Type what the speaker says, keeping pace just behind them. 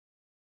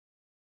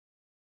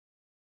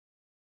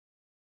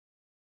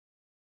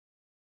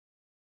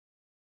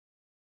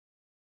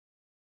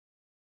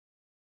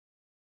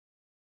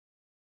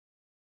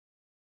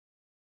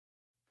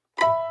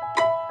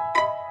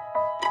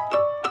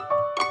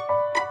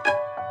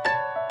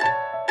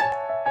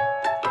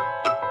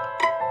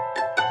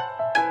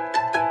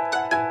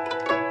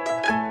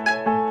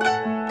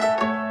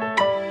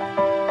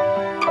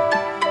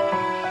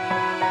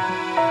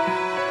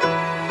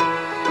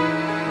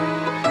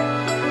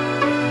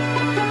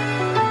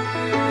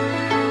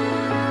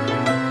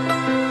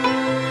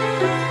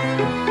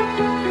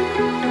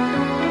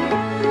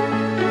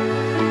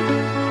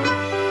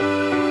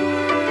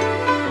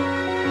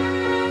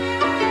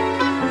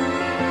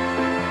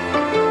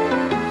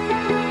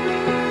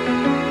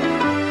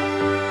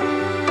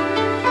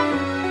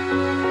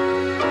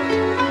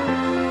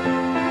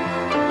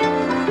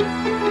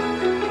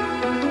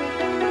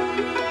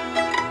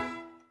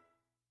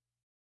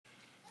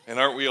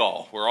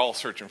all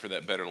searching for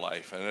that better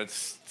life. And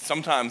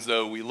sometimes,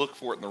 though, we look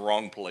for it in the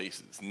wrong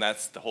places. And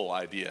that's the whole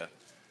idea.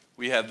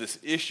 We have this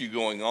issue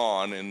going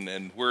on,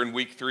 and we're in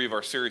week 3 of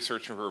our series,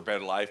 Searching for a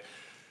Better Life.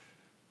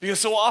 Because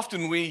so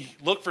often we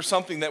look for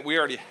something that we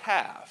already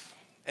have.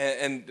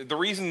 And the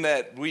reason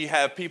that we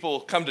have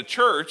people come to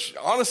church,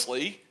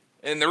 honestly,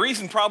 and the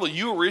reason probably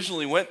you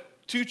originally went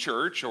to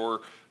church,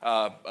 or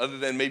other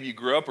than maybe you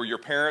grew up, or your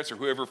parents, or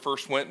whoever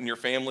first went in your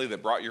family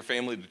that brought your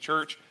family to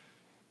church,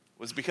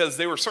 was because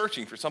they were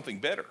searching for something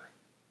better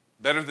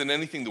than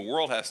anything the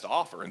world has to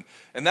offer.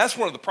 And that's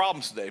one of the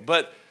problems today.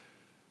 But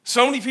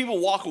so many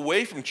people walk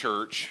away from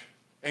church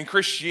and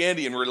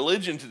Christianity and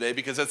religion today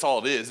because that's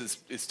all it is.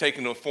 It's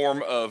taken a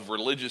form of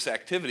religious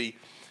activity.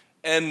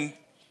 And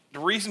the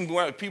reason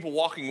why people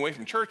walking away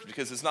from church is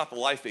because it's not the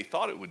life they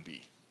thought it would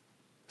be.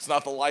 It's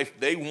not the life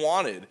they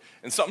wanted.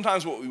 And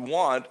sometimes what we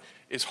want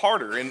is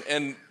harder.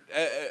 And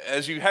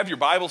as you have your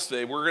Bibles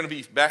today, we're going to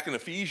be back in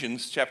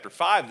Ephesians chapter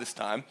 5 this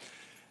time.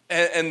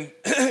 And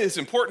it's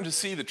important to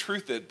see the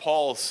truth that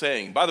Paul is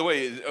saying. By the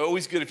way, it's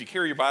always good if you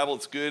carry your Bible.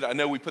 It's good. I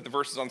know we put the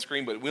verses on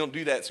screen, but we don't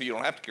do that so you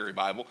don't have to carry a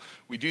Bible.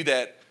 We do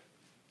that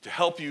to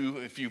help you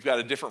if you've got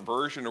a different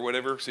version or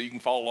whatever, so you can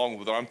follow along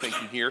with what I'm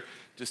thinking here,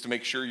 just to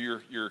make sure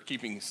you're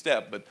keeping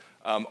step. But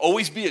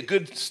always be a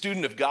good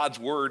student of God's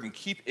Word and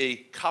keep a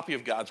copy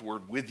of God's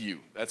Word with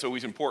you. That's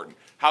always important.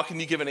 How can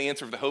you give an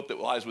answer of the hope that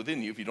lies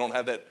within you if you don't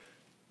have that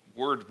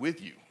Word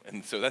with you?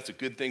 And so that's a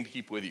good thing to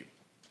keep with you.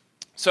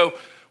 So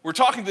we're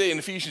talking today in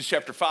Ephesians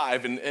chapter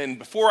 5, and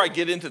before I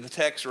get into the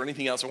text or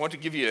anything else, I want to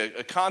give you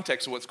a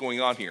context of what's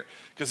going on here,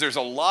 because there's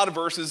a lot of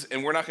verses,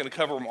 and we're not going to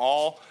cover them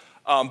all.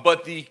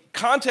 But the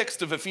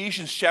context of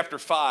Ephesians chapter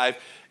 5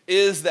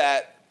 is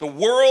that the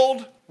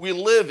world we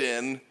live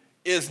in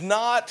is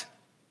not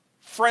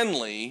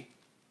friendly,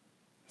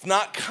 it's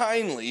not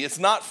kindly, it's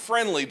not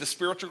friendly to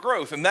spiritual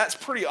growth. And that's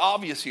pretty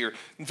obvious here.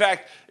 In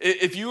fact,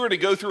 if you were to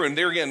go through, and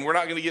there again, we're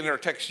not going to get in our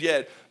text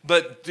yet,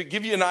 but to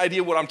give you an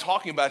idea of what I'm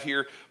talking about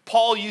here,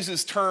 Paul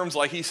uses terms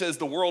like he says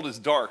the world is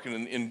dark.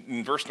 And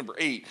in verse number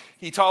 8,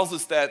 he tells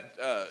us that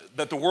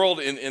the world,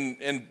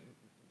 and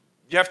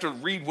you have to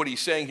read what he's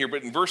saying here,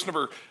 but in verse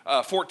number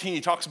 14,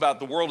 he talks about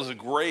the world as a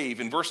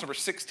grave. In verse number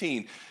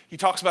 16, he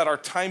talks about our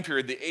time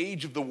period, the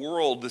age of the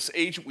world, this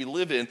age that we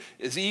live in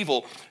is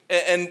evil.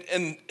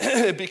 And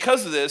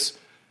because of this,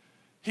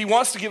 he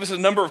wants to give us a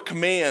number of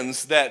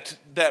commands that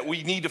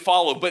we need to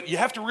follow. But you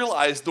have to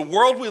realize the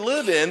world we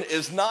live in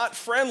is not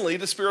friendly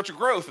to spiritual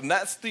growth. And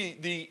that's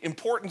the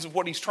importance of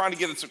what he's trying to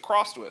get us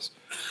across to us.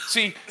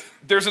 See,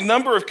 there's a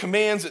number of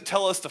commands that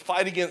tell us to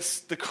fight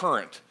against the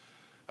current,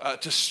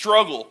 to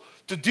struggle,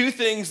 to do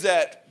things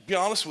that, to be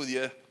honest with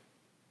you,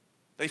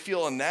 they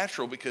feel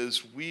unnatural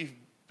because we've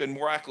been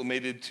more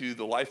acclimated to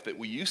the life that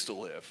we used to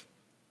live.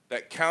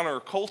 That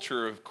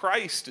counterculture of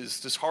Christ is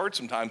just hard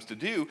sometimes to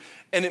do,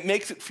 and it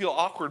makes it feel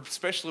awkward,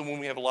 especially when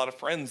we have a lot of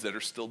friends that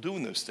are still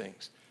doing those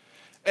things.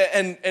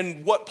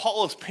 And what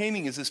Paul is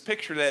painting is this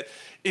picture that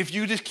if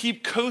you just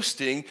keep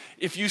coasting,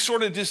 if you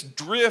sort of just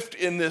drift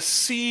in this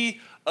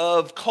sea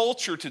of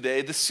culture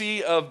today, the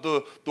sea of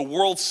the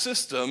world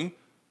system,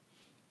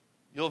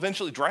 you'll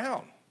eventually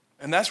drown.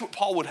 And that's what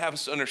Paul would have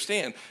us to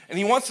understand. And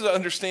he wants us to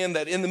understand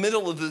that in the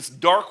middle of this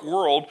dark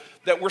world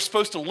that we're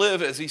supposed to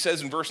live, as he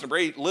says in verse number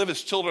 8, live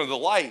as children of the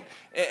light.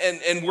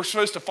 And we're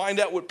supposed to find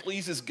out what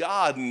pleases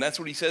God, and that's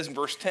what he says in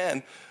verse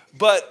 10.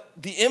 But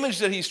the image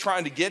that he's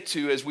trying to get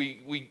to as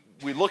we're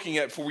looking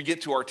at before we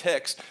get to our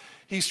text,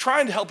 he's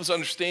trying to help us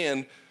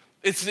understand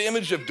it's the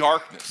image of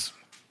darkness.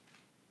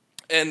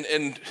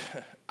 And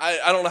I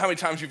don't know how many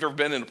times you've ever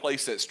been in a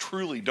place that's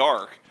truly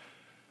dark,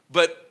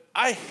 but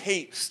I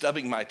hate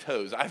stubbing my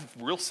toes. I have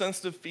real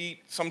sensitive feet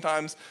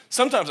sometimes.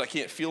 Sometimes I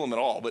can't feel them at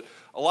all, but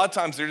a lot of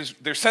times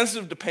they're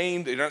sensitive to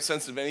pain. They're not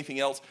sensitive to anything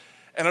else.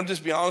 And I'm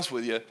just be honest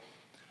with you,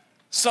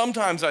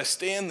 sometimes I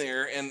stand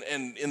there and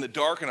in the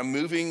dark and I'm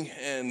moving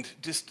and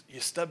just you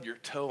stub your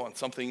toe on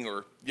something,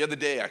 or the other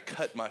day I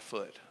cut my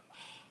foot.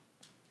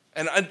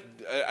 And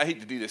I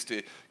hate to do this to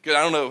you, because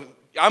I don't know,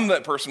 I'm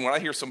that person when I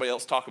hear somebody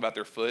else talk about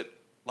their foot,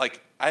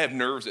 like I have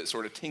nerves that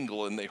sort of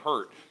tingle and they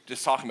hurt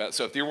just talking about it.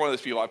 So if you're one of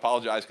those people, I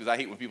apologize because I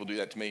hate when people do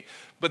that to me.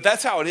 But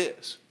that's how it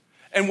is.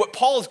 And what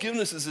Paul has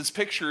given us is this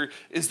picture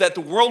is that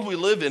the world we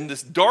live in,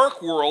 this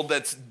dark world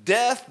that's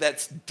death,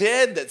 that's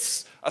dead,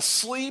 that's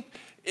asleep,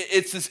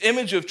 it's this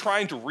image of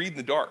trying to read in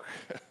the dark.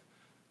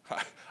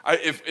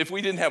 If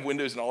we didn't have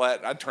windows and all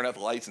that, I'd turn out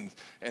the lights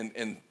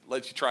and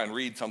let you try and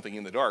read something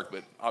in the dark,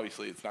 but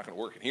obviously it's not going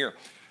to work in here.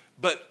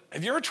 But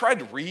have you ever tried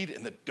to read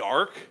in the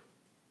dark?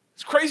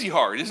 It's crazy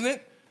hard, isn't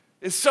it?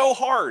 It's so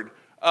hard.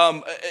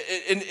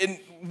 And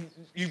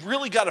you've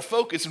really got to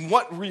focus. And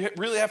what we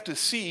really have to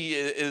see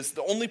is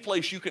the only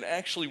place you can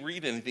actually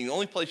read anything, the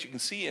only place you can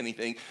see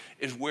anything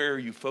is where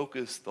you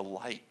focus the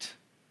light.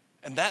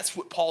 And that's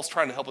what Paul's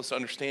trying to help us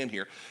understand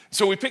here.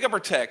 So we pick up our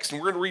text,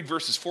 and we're going to read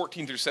verses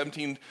 14 through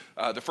 17,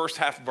 the first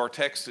half of our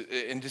text,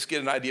 and just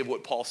get an idea of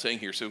what Paul's saying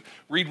here. So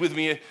read with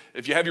me.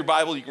 If you have your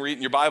Bible, you can read it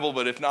in your Bible,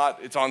 but if not,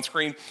 it's on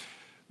screen.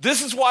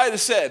 This is why it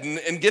is said,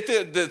 and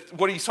get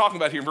what he's talking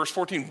about here in verse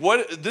 14.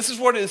 This is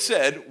what it is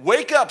said,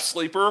 wake up,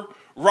 sleeper,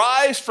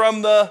 rise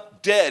from the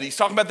dead. He's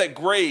talking about that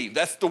grave.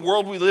 That's the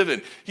world we live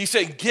in. He's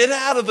saying, get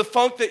out of the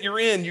funk that you're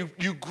in.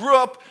 You grew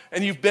up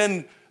and you've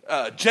been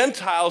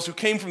Gentiles who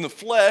came from the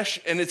flesh,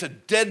 and it's a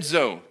dead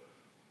zone.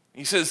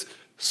 He says,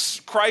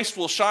 Christ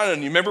will shine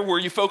on you. Remember, where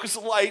you focus the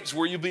light is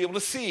where you'll be able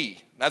to see.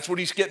 That's what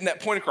he's getting that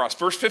point across.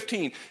 Verse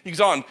 15, he goes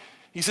on.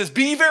 He says,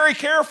 be very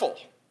careful.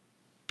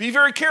 Be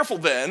very careful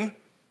then.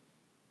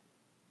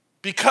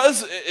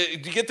 Because, do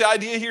you get the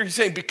idea here? He's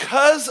saying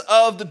because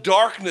of the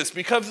darkness,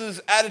 because of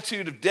this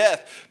attitude of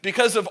death,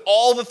 because of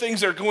all the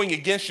things that are going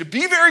against you,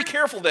 be very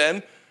careful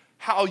then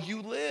how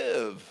you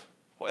live.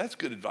 Well, that's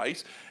good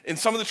advice. In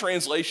some of the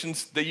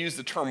translations, they use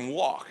the term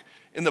walk.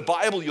 In the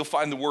Bible, you'll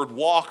find the word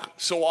walk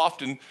so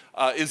often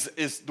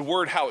is the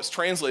word how it's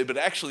translated, but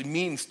it actually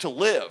means to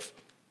live.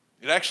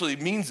 It actually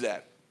means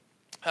that.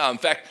 In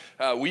fact,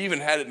 we even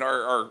had it in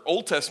our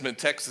Old Testament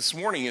text this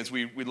morning as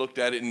we looked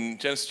at it in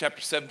Genesis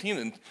chapter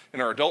 17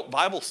 in our adult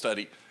Bible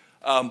study.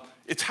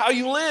 It's how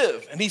you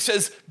live. And he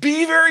says,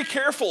 be very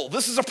careful.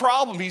 This is a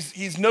problem.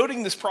 He's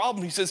noting this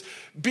problem. He says,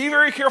 be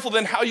very careful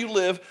then how you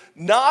live,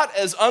 not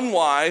as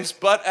unwise,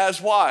 but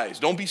as wise.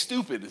 Don't be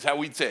stupid is how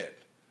we'd say it.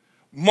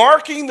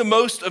 Making the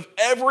most of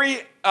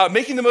every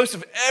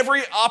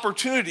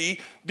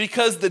opportunity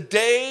because the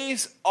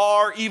days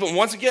are evil.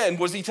 Once again,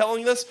 was he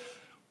telling us?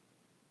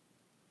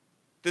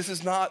 This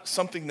is not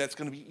something that's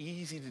going to be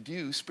easy to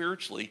do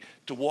spiritually,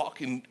 to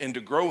walk and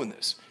to grow in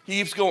this. He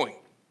keeps going.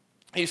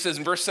 He says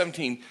in verse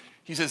 17,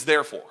 he says,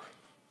 therefore,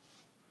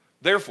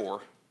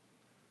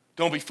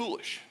 don't be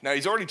foolish. Now,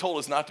 he's already told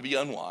us not to be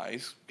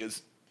unwise,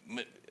 because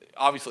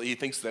obviously he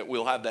thinks that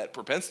we'll have that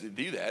propensity to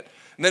do that.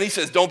 And then he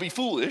says, don't be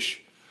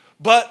foolish,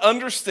 but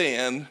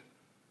understand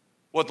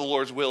what the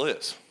Lord's will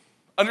is.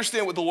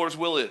 Understand what the Lord's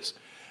will is.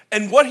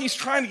 And what he's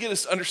trying to get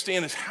us to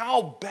understand is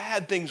how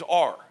bad things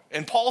are.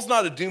 And Paul's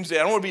not a doomsday. I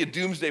don't want to be a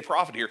doomsday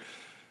prophet here.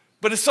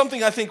 But it's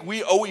something I think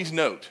we always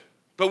note.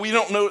 But we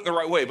don't note it in the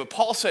right way. But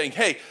Paul's saying,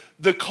 hey,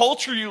 the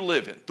culture you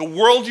live in, the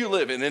world you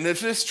live in, and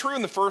if it's true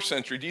in the first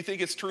century, do you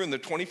think it's true in the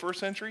 21st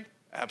century?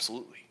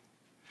 Absolutely.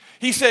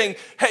 He's saying,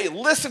 hey,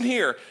 listen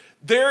here.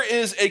 There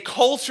is a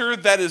culture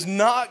that is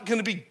not going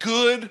to be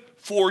good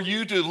for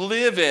you to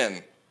live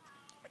in.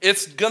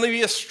 It's going to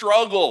be a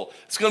struggle.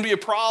 It's going to be a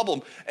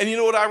problem. And you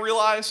know what I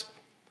realize?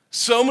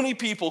 So many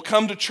people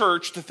come to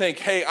church to think,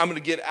 hey, I'm going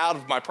to get out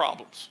of my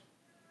problems.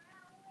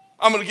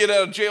 I'm going to get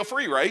out of jail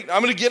free, right?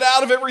 I'm going to get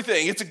out of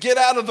everything. It's a get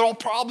out of all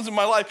problems in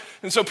my life.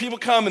 And so people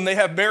come and they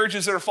have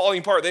marriages that are falling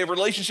apart. They have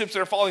relationships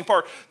that are falling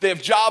apart. They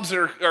have jobs that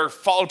are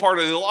falling apart,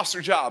 or they lost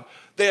their job.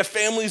 They have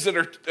families that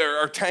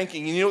are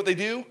tanking. And you know what they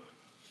do?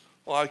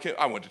 Well,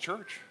 I went to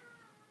church.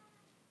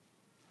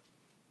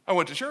 I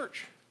went to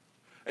church.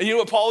 And you know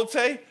what Paul would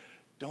say?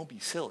 Don't be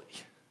silly.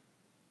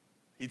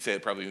 He'd say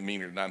it probably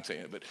meaner than I'm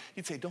saying it, but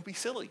he'd say, don't be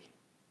silly.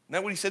 Isn't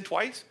that what he said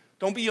twice?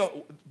 Don't be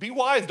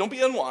wise. Don't be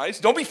unwise.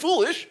 Don't be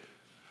foolish.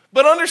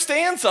 But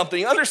understand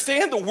something.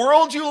 Understand the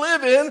world you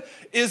live in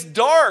is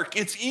dark.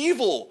 It's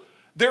evil.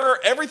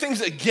 Everything's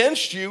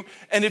against you,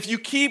 and if you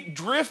keep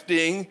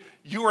drifting,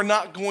 you are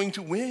not going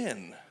to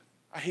win.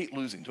 I hate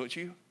losing, don't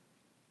you?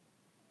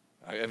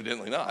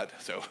 Evidently not,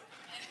 so.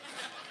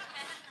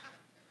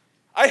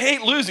 I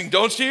hate losing,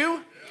 don't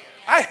you?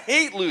 I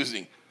hate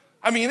losing.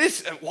 I mean,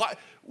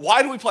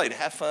 why do we play? To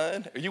have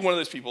fun? Are you one of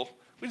those people?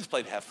 We just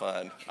play to have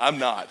fun. I'm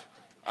not.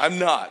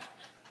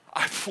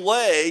 I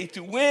play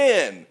to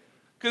win.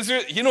 Because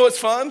you know what's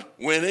fun?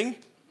 Winning,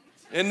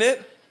 isn't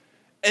it?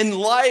 And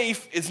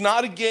life is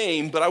not a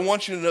game, but I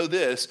want you to know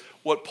this.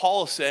 What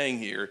Paul is saying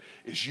here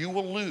is you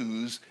will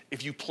lose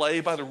if you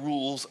play by the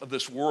rules of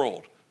this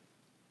world.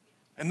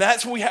 And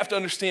that's what we have to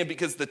understand,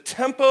 because the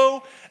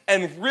tempo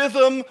and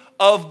rhythm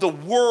of the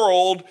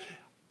world,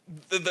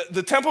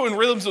 the tempo and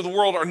rhythms of the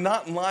world are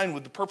not in line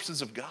with the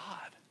purposes of God.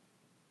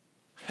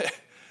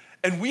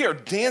 And we are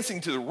dancing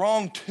to the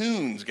wrong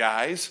tunes,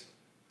 guys.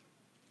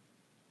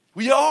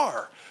 We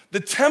are. The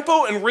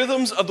tempo and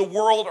rhythms of the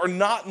world are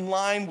not in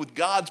line with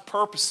God's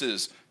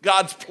purposes,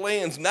 God's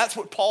plans. And that's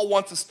what Paul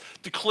wants us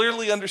to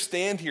clearly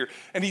understand here.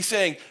 And he's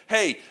saying,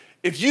 hey,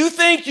 if you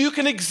think you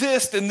can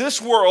exist in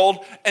this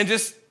world and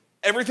just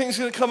everything's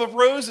going to come up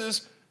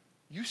roses,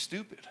 you're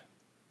stupid.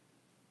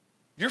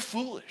 You're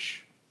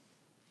foolish.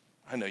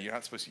 I know you're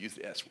not supposed to use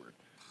the S word.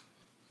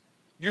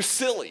 You're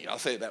silly. I'll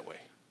say it that way.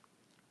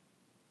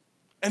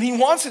 And he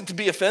wants it to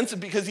be offensive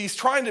because he's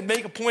trying to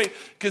make a point,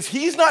 because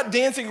he's not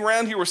dancing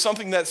around here with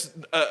something that's,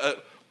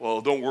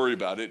 well, don't worry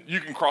about it. You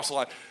can cross the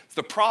line.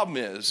 The problem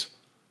is,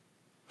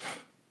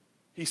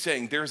 he's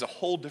saying there's a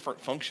whole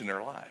different function in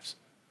our lives.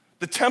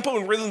 The tempo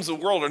and rhythms of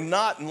the world are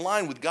not in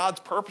line with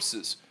God's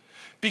purposes,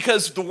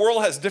 because the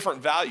world has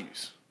different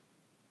values.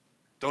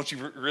 Don't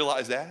you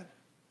realize that?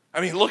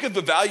 I mean, look at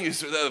the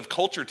values of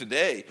culture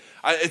today.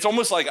 It's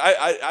almost like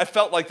I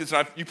felt like this,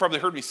 and you probably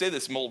heard me say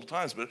this multiple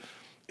times, but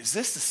is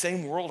this the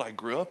same world I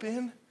grew up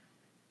in?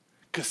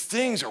 Because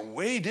things are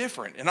way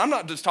different. And I'm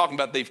not just talking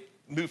about they've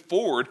moved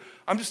forward.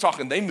 I'm just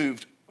talking they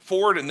moved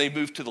forward and they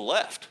moved to the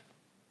left.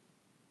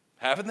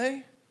 Haven't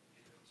they?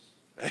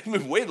 They've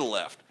moved way to the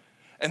left.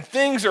 And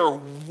things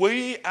are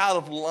way out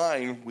of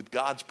line with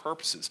God's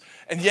purposes.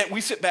 And yet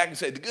we sit back and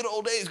say, the good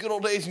old days, good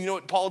old days. And you know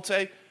what Paul would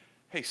say?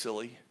 Hey,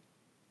 silly,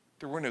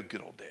 there were no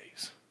good old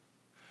days.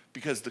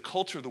 Because the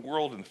culture of the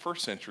world in the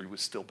first century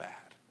was still bad.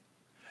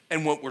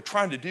 And what we're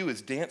trying to do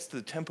is dance to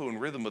the tempo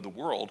and rhythm of the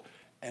world,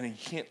 and you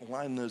can't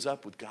line those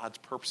up with God's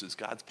purposes,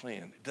 God's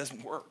plan. It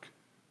doesn't work.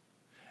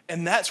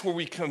 And that's where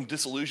we come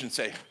disillusioned and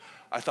say,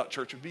 I thought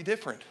church would be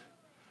different.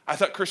 I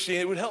thought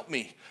Christianity would help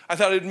me. I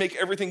thought it would make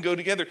everything go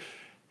together.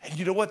 And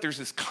you know what? There's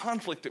this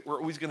conflict that we're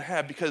always going to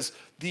have because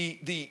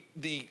the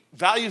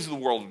values of the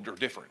world are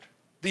different.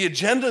 The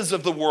agendas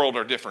of the world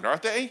are different,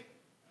 aren't they?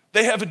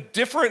 They have a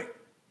different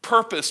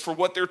purpose for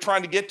what they're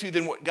trying to get to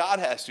than what God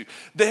has to.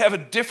 They have a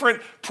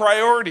different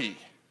priority.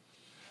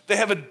 They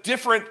have a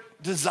different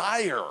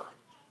desire.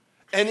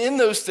 And in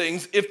those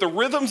things, if the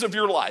rhythms of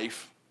your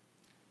life,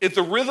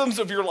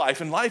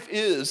 and life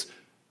is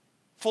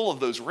full of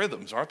those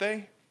rhythms, aren't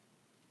they?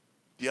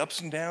 The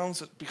ups and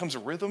downs, it becomes a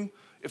rhythm.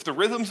 If the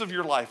rhythms of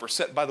your life are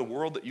set by the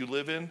world that you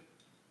live in,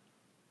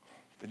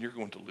 then you're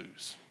going to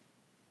lose.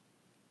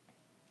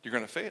 You're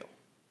going to fail.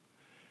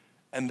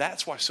 And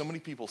that's why so many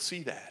people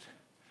see that.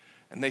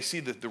 And they see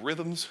that the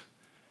rhythms,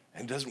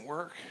 and it doesn't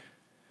work.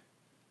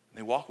 And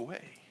they walk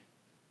away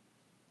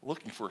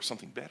looking for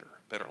something better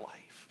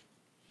life.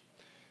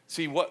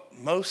 See, what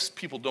most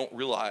people don't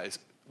realize,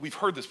 we've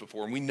heard this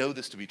before, and we know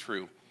this to be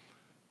true,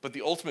 but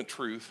the ultimate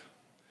truth,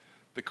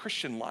 the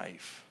Christian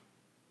life,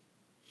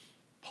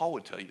 Paul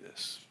would tell you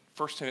this,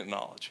 first-hand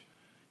knowledge.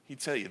 He'd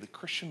tell you the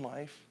Christian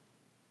life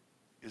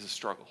is a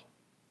struggle.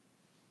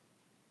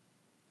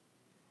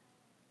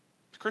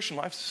 The Christian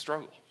life is a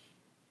struggle.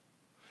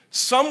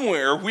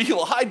 Somewhere we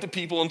lied to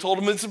people and told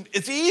them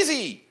it's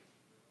easy.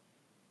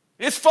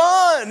 It's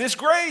fun. It's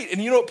great.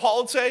 And you know what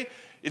Paul would say?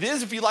 It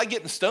is if you like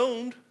getting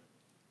stoned.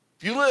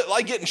 If you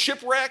like getting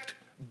shipwrecked,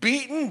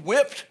 beaten,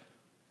 whipped,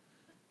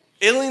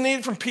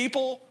 alienated from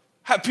people,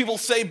 have people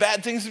say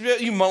bad things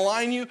about you,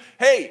 malign you.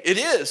 Hey, it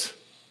is.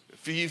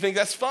 If you think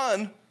that's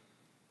fun,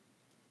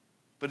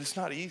 but it's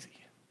not easy.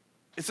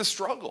 It's a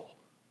struggle.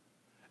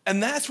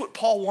 And that's what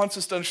Paul wants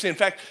us to understand. In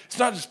fact, it's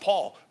not just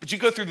Paul, but you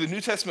go through the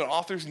New Testament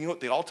authors and you know what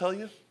they all tell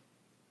you?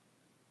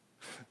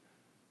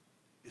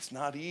 It's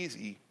not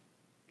easy.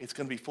 It's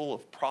going to be full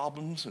of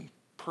problems and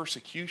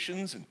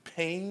persecutions and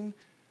pain.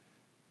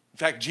 In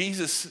fact,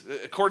 Jesus,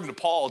 according to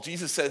Paul,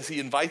 Jesus says he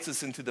invites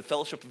us into the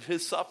fellowship of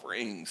his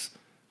sufferings.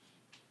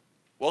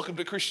 Welcome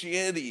to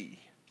Christianity.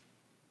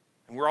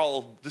 And we're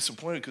all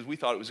disappointed because we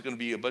thought it was going to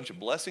be a bunch of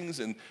blessings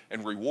and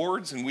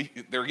rewards. And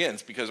there again,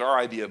 it's because our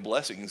idea of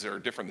blessings are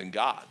different than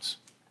God's.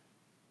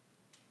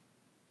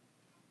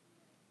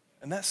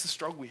 And that's the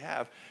struggle we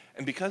have.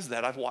 And because of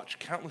that, I've watched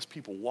countless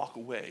people walk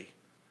away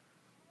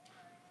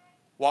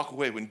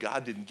when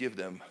God didn't give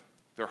them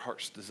their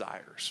heart's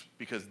desires,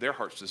 because their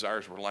heart's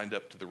desires were lined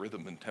up to the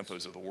rhythm and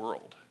tempos of the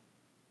world.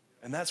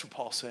 And that's what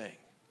Paul's saying.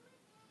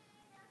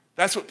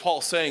 That's what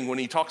Paul's saying when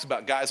he talks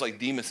about guys like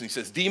Demas, and he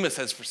says, Demas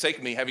has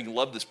forsaken me, having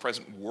loved this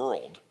present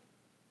world.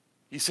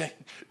 He's saying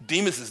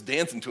Demas is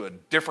dancing to a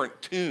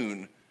different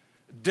tune,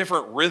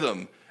 different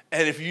rhythm.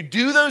 And if you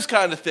do those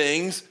kind of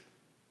things,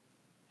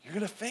 you're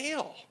going to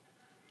fail.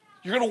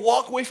 You're going to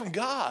walk away from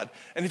God.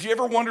 And if you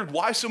ever wondered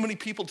why so many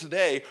people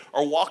today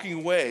are walking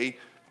away,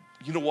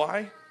 you know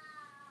why?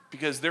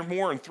 Because they're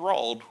more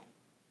enthralled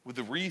with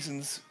the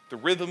reasons, the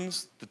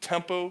rhythms, the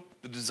tempo,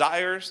 the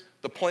desires,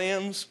 the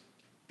plans,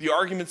 the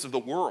arguments of the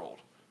world.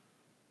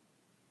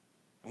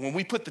 And when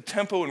we put the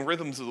tempo and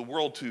rhythms of the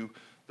world to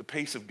the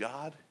pace of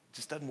God, it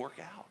just doesn't work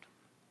out.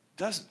 It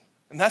doesn't.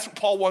 And that's what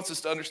Paul wants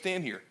us to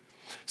understand here.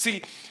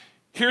 See,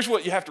 here's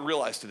what you have to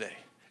realize today.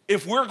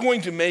 If we're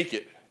going to make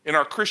it in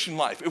our Christian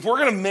life, if we're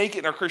going to make it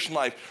in our Christian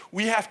life,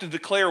 we have to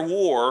declare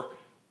war.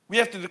 We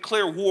have to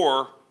declare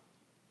war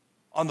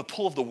on the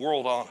pull of the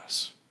world on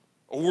us.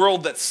 A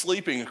world that's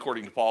sleeping,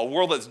 according to Paul, a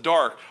world that's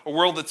dark, a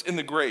world that's in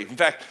the grave. In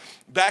fact,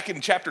 back in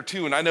chapter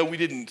 2, and I know we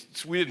didn't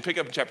pick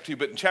up in chapter 2,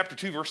 but in chapter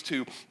 2, verse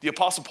 2, the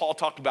Apostle Paul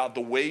talked about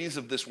the ways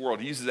of this world.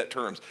 He uses that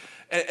term.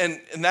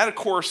 And that, of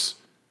course,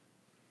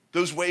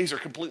 those ways are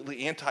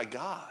completely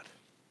anti-God.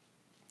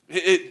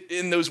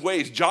 In those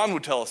ways, John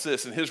would tell us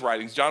this in his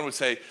writings. John would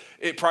say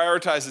it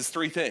prioritizes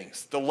three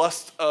things: the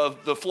lust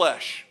of the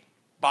flesh,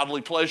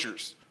 bodily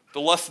pleasures;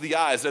 the lust of the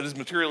eyes, that is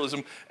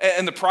materialism;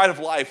 and the pride of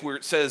life, where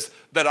it says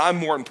that I'm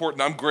more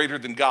important, I'm greater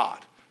than God.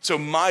 So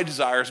my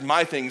desires,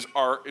 my things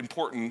are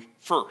important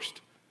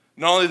first.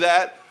 Not only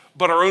that,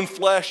 but our own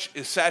flesh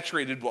is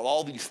saturated with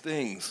all these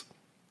things.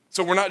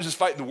 So we're not just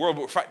fighting the world,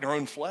 but we're fighting our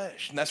own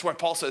flesh. And that's why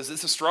Paul says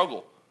it's a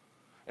struggle.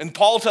 And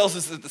Paul tells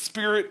us that the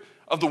spirit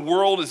of the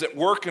world is at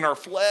work in our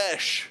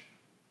flesh.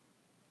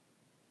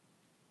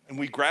 And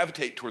we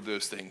gravitate toward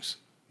those things.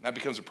 And that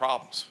becomes a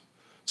problem.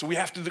 So we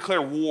have to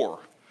declare war.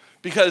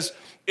 Because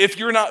if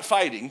you're not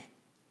fighting,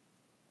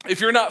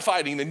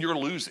 then you're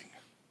losing.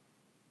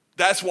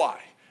 That's why.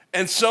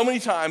 And so many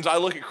times I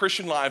look at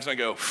Christian lives and I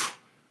go,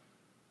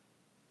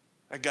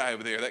 that guy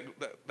over there,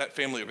 that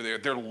family over there,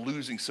 they're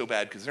losing so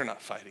bad because they're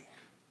not fighting.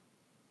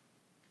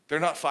 They're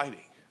not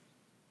fighting.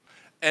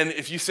 And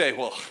if you say,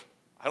 well,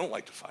 I don't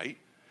like to fight.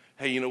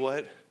 Hey, you know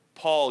what?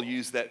 Paul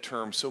used that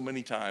term so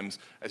many times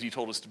as he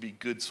told us to be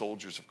good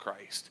soldiers of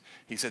Christ.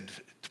 He said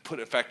to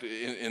put, in fact,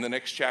 in the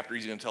next chapter,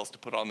 he's going to tell us to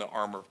put on the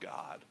armor of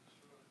God.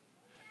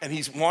 And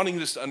he's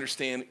wanting us to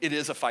understand it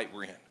is a fight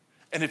we're in.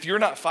 And if you're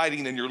not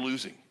fighting, then you're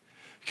losing.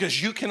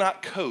 Because you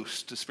cannot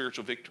coast to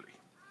spiritual victory.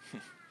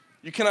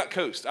 You cannot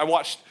coast. I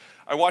watched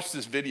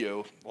this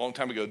video a long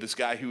time ago, this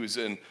guy who was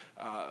in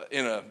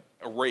a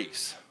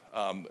race,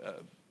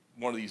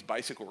 one of these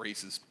bicycle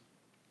races.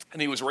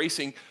 And he was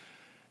racing,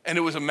 and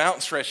it was a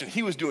mountain stretch, and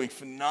he was doing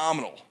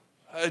phenomenal.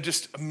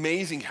 Just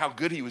amazing how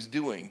good he was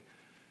doing.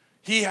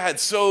 He had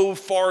so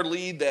far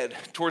lead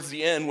that towards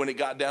the end, when it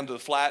got down to the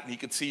flat and he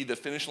could see the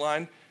finish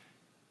line,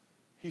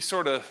 he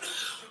sort of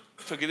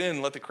took it in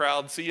and let the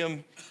crowd see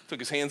him, took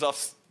his hands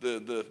off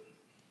the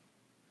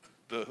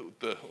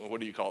what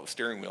do you call it, the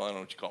steering wheel, I don't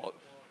know what you call it.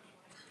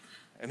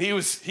 And he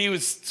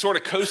was sort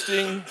of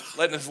coasting,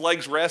 letting his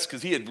legs rest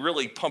because he had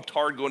really pumped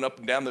hard going up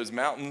and down those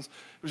mountains.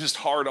 It was just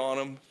hard on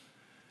him.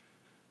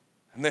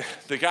 And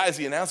the guys,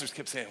 the announcers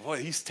kept saying,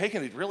 boy, he's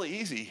taking it really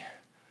easy.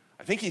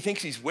 I think he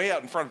thinks he's way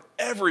out in front of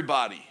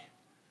everybody.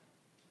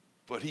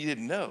 But he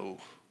didn't know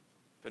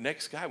the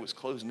next guy was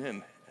closing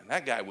in, and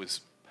that guy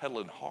was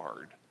pedaling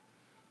hard,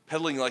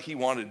 pedaling like he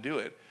wanted to do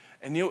it.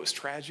 And you know what was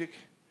tragic?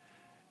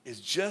 Is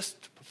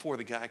just before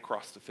the guy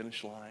crossed the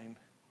finish line,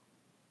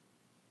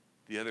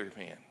 the other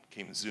man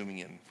came zooming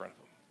in front of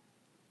him,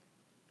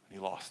 and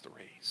he lost the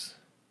race.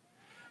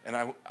 And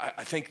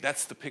I think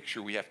that's the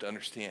picture we have to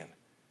understand.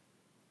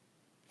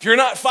 If you're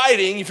not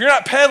fighting, if you're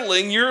not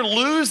pedaling, you're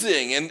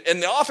losing. And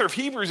the author of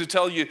Hebrews will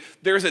tell you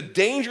there's a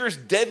dangerous,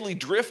 deadly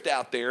drift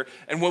out there.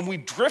 And when we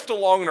drift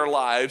along in our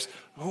lives,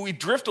 when we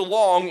drift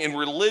along in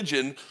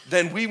religion,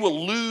 then we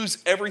will lose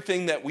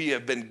everything that we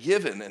have been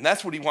given. And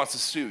that's what he wants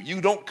us to do. You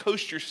don't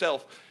coast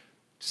yourself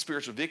to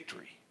spiritual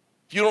victory.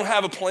 If you don't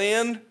have a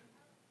plan,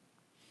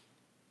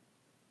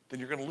 then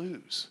you're going to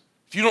lose.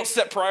 If you don't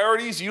set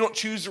priorities, you don't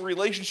choose the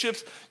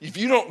relationships, if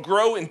you don't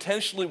grow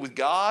intentionally with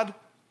God,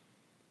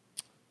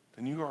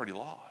 then you already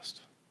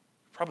lost.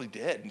 You're probably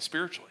dead and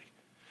spiritually.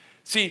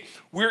 See,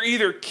 we're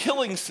either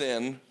killing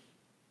sin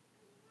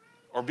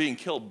or being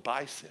killed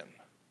by sin.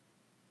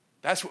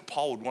 That's what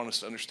Paul would want us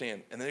to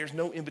understand. And there's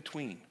no in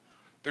between.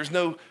 There's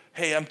no,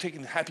 hey, I'm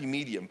taking the happy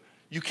medium.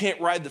 You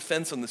can't ride the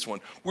fence on this one.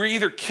 We're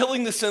either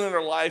killing the sin in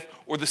our life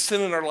or the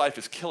sin in our life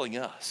is killing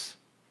us.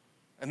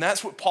 And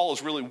that's what Paul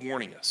is really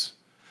warning us.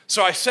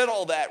 So I said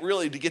all that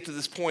really to get to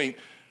this point.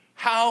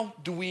 How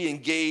do we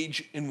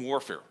engage in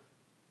warfare?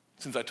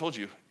 Since I told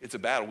you it's a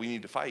battle we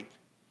need to fight.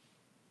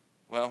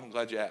 Well, I'm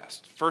glad you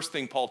asked. First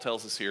thing Paul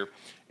tells us here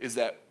is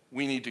that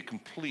we need to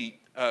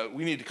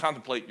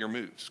contemplate your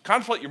moves.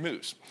 Contemplate your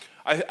moves.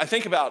 I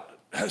think about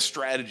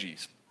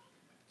strategies.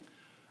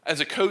 As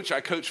a coach,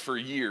 I coached for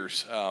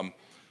years.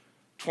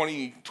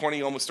 20,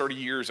 almost 30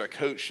 years I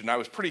coached, and I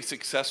was pretty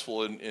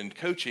successful in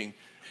coaching.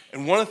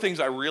 And one of the things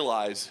I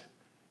realized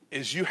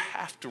is you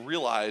have to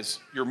realize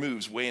your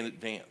moves way in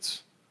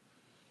advance.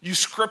 You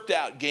script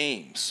out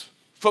games.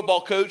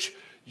 Football coach,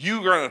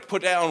 you're going to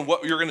put down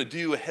what you're going to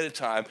do ahead of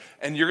time,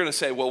 and you're going to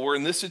say, well, we're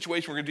in this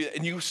situation, we're going to do that,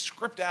 and you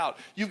script out.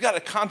 You've got to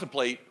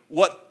contemplate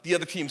what the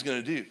other team's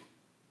going to do.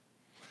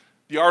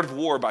 The Art of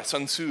War by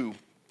Sun Tzu,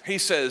 he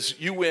says,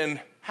 you win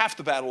half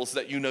the battles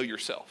that you know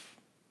yourself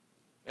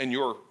and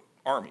your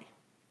army.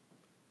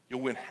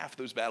 You'll win half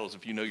those battles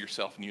if you know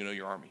yourself and you know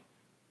your army.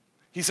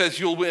 He says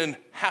you'll win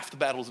half the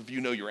battles if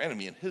you know your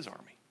enemy and his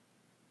army.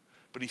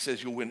 But he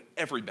says you'll win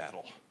every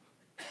battle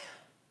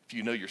if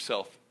you know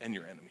yourself and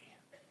your enemy.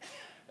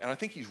 And I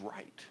think he's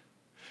right.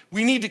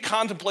 We need to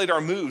contemplate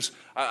our moves.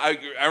 I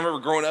remember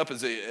growing up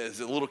as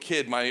a little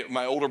kid,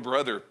 my older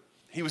brother,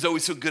 he was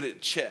always so good at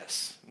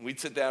chess. We'd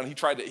sit down, he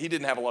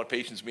didn't have a lot of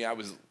patience with me. I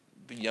was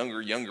the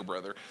younger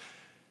brother.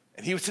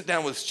 And he would sit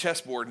down with his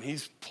chessboard and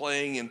he's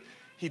playing and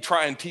he'd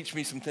try and teach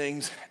me some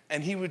things,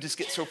 and he would just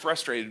get so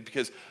frustrated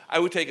because I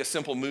would take a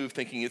simple move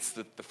thinking it's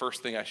the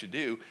first thing I should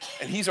do,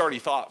 and he's already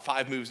thought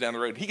 5 moves down the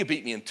road. He could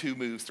beat me in 2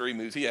 moves, 3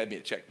 moves. He had me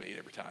at checkmate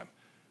every time.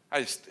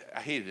 I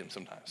hated him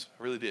sometimes.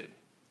 I really did.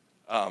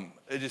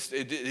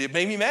 It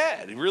made me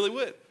mad. It really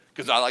would,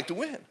 because I like to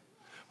win.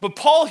 But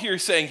Paul here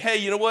is saying, hey,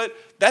 you know what?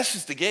 That's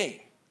just a game.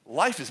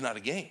 Life is not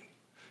a game.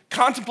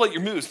 Contemplate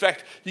your moves. In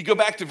fact, you go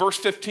back to verse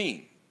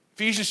 15.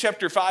 Ephesians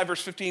chapter 5,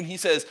 verse 15, he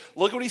says,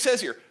 look what he says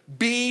here.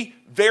 Be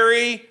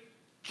very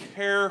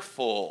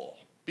careful.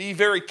 Be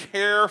very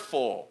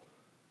careful.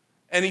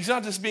 And he's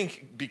not just being,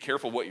 be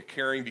careful what you're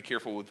carrying, be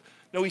careful with.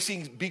 No, he's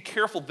saying, be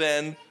careful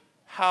then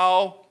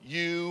how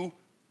you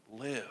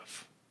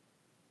live.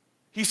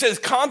 He says,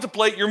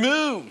 contemplate your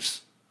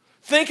moves.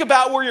 Think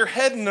about where you're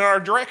heading in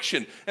our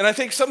direction. And I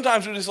think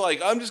sometimes we're just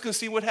like, I'm just going to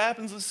see what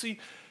happens. Let's see.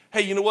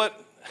 Hey, you know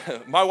what?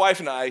 My wife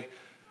and I,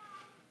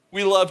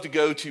 we love to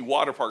go to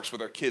water parks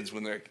with our kids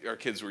when our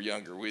kids were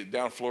younger.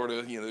 Down in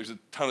Florida, there's a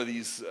ton of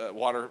these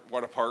water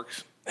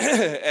parks.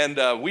 And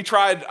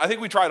I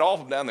think we tried all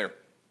of them down there.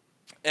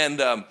 And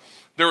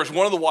there was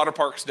one of the water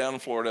parks down in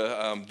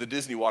Florida, the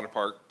Disney water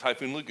park,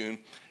 Typhoon Lagoon.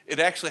 it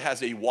actually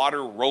has a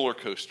water roller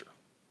coaster.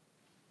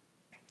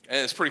 And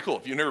it's pretty cool.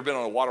 If you've never been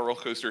on a water roller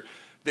coaster,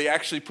 they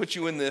actually put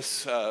you in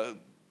this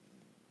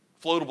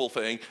floatable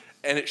thing,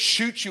 and it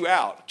shoots you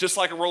out just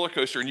like a roller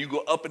coaster, and you go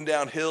up and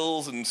down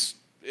hills, and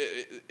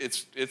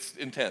it's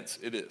intense.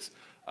 It is.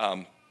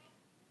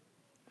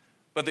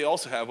 But they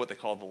also have what they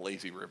call the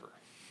lazy river,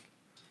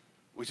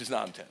 which is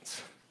not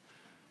intense.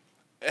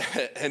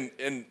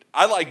 And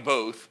I like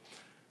both.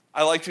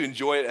 I like to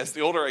enjoy it. As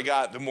the older I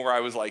got, the more I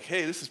was like,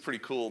 hey, this is pretty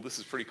cool. This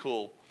is pretty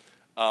cool.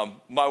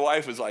 My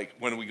wife was like,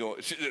 when are we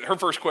going? Her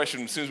first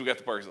question as soon as we got to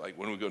the park was like,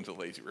 when are we going to the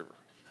lazy river?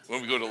 When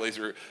are we going to the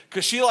lazy river?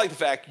 Because she liked the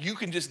fact you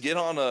can just get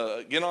on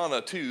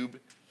a tube,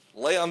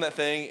 lay on that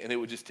thing, and it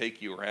would just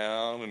take you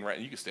around and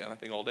around. You could stay on that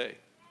thing all day.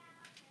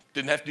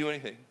 Didn't have to do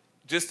anything.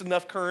 Just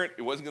enough current.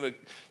 It wasn't going to.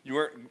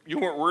 You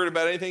weren't worried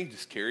about anything.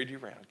 Just carried you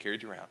around.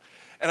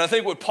 And I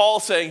think what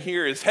Paul's saying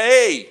here is,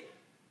 hey,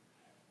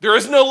 there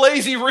is no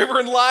lazy river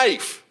in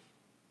life.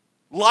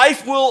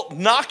 Life will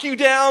knock you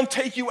down,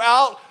 take you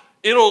out.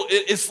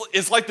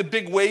 It's like the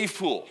big wave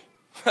pool.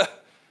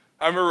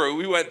 I remember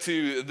we went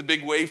to the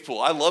big wave pool.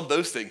 I love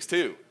those things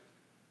too.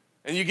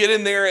 And you get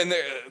in there and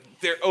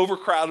they're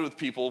overcrowded with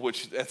people,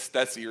 which that's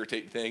the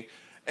irritating thing.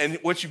 And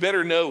what you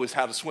better know is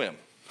how to swim.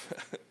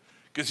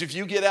 Because if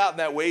you get out in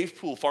that wave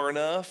pool far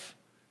enough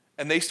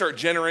and they start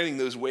generating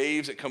those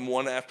waves that come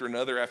one after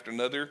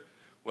another,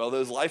 well,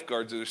 those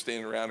lifeguards that are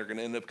standing around are going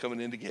to end up coming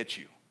in to get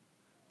you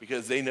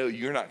because they know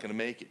you're not going to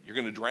make it. You're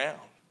going to drown.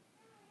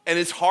 And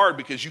it's hard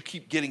because you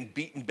keep getting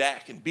beaten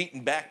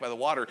back by the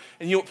water.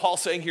 And you know what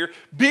Paul's saying here?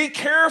 Be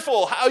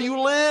careful how you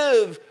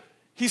live.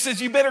 He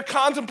says you better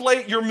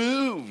contemplate your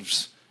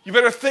moves. You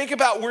better think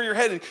about where you're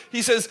headed.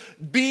 He says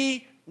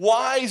be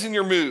wise in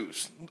your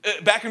moves.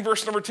 Back in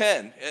verse number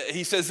 10,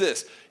 he says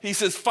this. He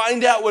says,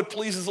 find out what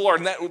pleases the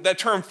Lord. And that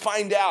term,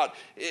 find out,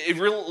 it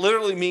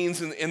literally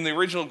means, in the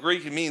original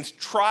Greek, it means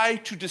try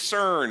to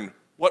discern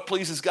what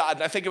pleases God.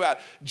 And I think about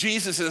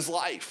Jesus in his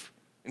life.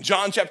 In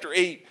John chapter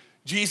 8,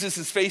 Jesus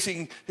is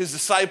facing his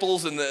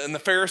disciples and the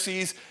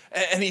Pharisees,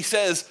 and he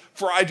says,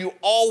 for I do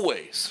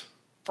always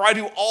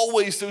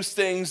those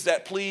things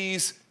that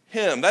please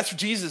him. That's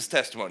Jesus'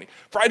 testimony.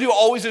 For I do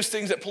always those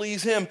things that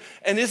please him.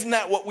 And isn't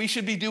that what we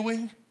should be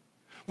doing?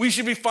 We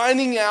should be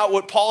finding out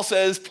what Paul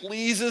says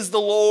pleases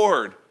the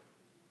Lord.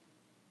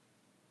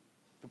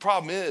 The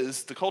problem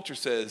is, the culture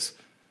says,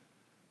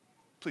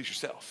 please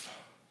yourself.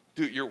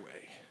 Do it your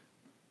way.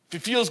 If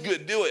it feels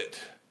good, do it.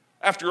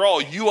 After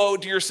all, you owe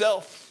it to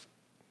yourself.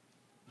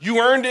 You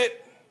earned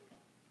it.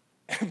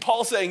 And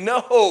Paul's saying,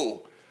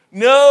 no.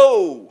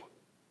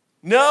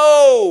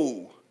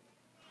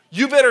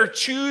 You better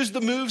choose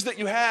the moves that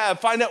you have.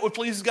 Find out what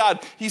pleases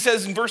God. He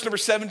says in verse number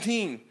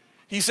 17,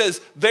 he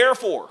says,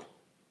 therefore,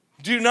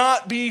 do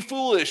not be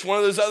foolish. One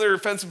of those other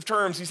offensive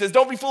terms. He says,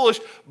 don't be foolish,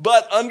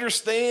 but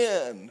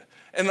understand.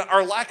 And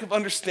our lack of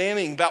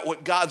understanding about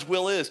what God's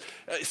will is.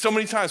 So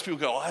many times people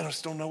go, I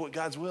just don't know what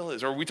God's will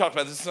is. Or we talked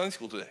about this in Sunday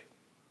school today.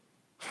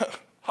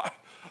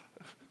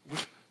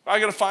 I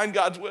got to find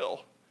God's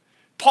will.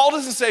 Paul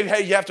doesn't say,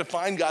 hey, you have to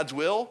find God's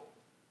will.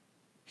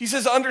 He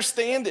says,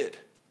 understand it.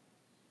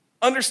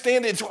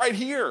 Understand it. It's right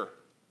here.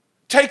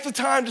 Take the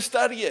time to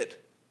study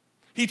it.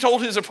 He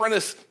told his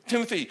apprentice,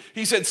 Timothy,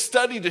 he said,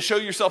 study to show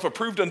yourself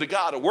approved unto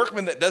God, a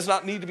workman that does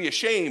not need to be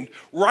ashamed,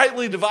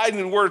 rightly dividing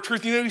the word of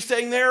truth. You know what he's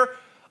saying there?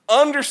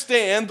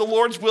 Understand the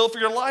Lord's will for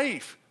your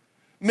life.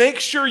 Make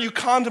sure you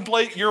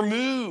contemplate your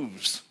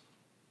moves.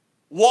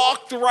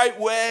 Walk the right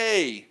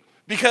way.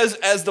 Because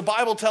as the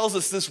Bible tells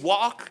us, this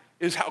walk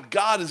is how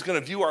God is going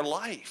to view our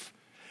life.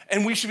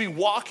 And we should be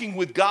walking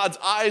with God's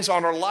eyes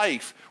on our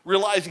life,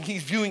 realizing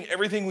he's viewing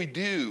everything we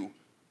do.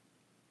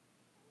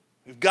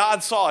 If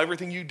God saw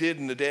everything you did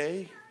in the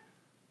day,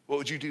 what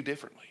would you do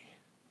differently?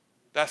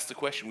 That's the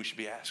question we should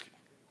be asking.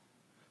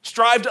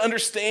 Strive to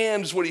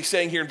understand is what he's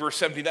saying here in verse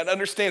 17. That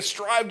understand,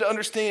 strive to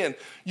understand.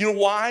 You know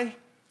why?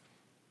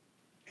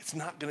 It's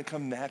not going to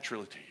come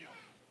naturally to you.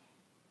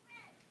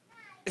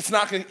 It's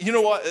not going to, you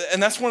know what?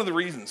 And that's one of the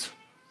reasons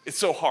it's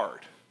so hard.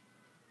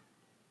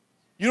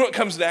 You know what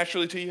comes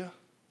naturally to you?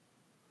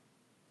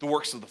 The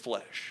works of the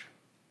flesh.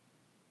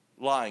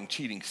 Lying,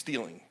 cheating,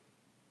 stealing.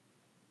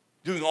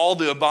 Doing all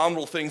the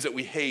abominable things that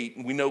we hate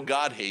and we know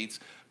God hates.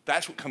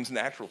 That's what comes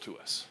natural to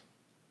us.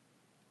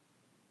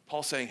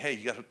 Paul's saying, hey,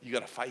 you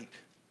got to fight.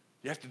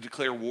 You have to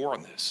declare war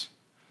on this.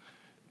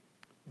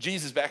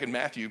 Jesus, back in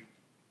Matthew,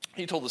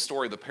 he told the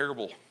story, the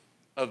parable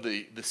of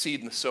the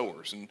seed and the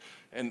sowers.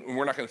 And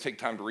we're not going to take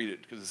time to read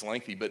it because it's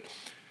lengthy. But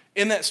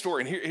in that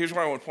story, and here's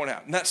what I want to point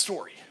out. In that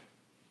story,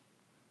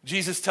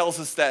 Jesus tells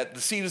us that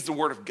the seed is the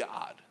word of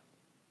God.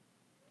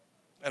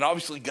 And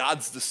obviously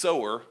God's the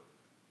sower.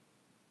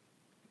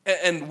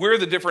 And we're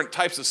the different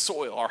types of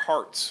soil, our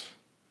hearts.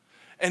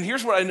 And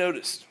here's what I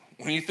noticed.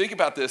 When you think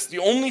about this, the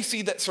only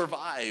seed that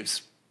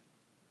survives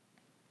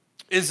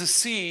is a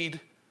seed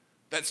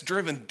that's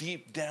driven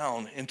deep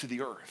down into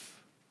the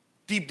earth,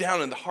 deep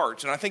down in the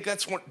hearts. And I think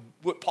that's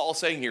what Paul's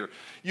saying here.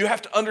 You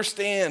have to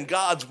understand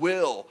God's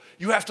will.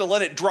 You have to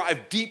let it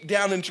drive deep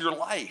down into your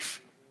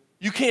life.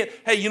 You can't,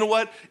 hey, you know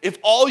what? If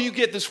all you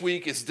get this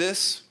week is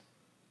this,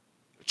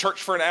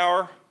 church for an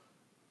hour,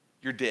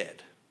 you're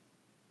dead.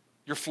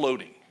 You're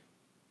floating.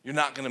 You're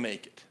not going to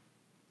make it.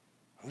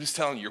 I'm just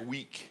telling you, you're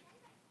weak.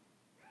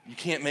 You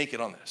can't make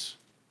it on this.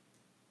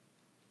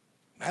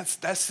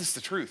 That's just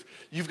the truth.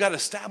 You've got to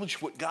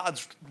establish what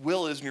God's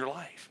will is in your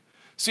life.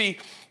 See,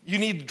 you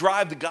need to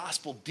drive the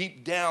gospel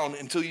deep down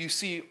until you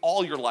see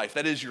all your life.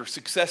 That is your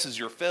successes,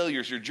 your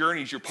failures, your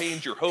journeys, your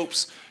pains, your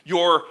hopes,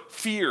 your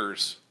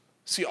fears.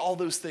 See all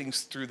those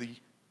things through the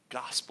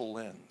gospel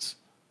lens.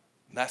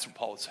 And that's what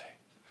Paul would say.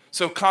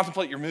 So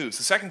contemplate your moves.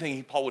 The second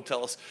thing Paul would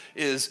tell us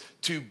is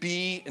to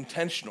be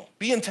intentional.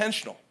 Be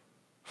intentional.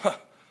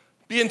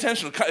 Be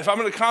intentional. If I'm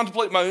going to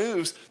contemplate my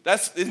moves,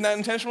 isn't that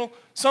intentional?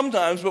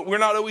 Sometimes, but we're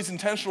not always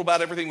intentional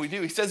about everything we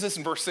do. He says this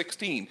in verse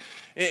 16.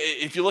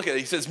 If you look at it,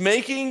 he says,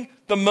 making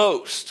the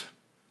most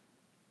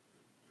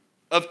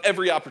of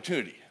every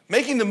opportunity.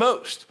 Making the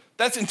most.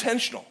 That's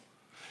intentional.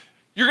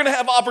 You're going to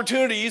have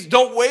opportunities.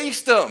 Don't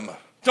waste them.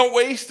 Don't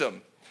waste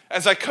them.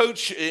 As I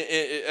coach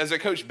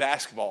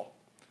basketball,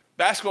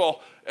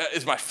 basketball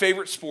is my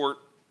favorite sport.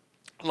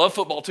 I love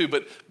football too,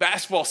 but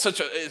basketball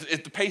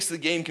the pace of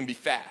the game can be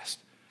fast.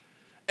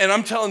 And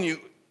I'm telling you,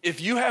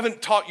 if you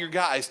haven't taught your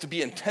guys to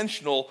be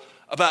intentional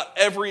about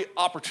every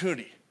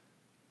opportunity.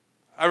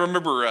 I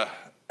remember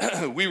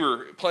we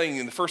were playing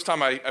in the first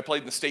time I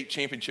played in the state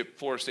championship,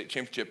 Florida State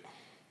Championship.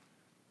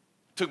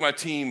 Took my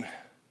team,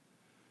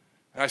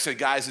 and I said,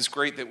 guys, it's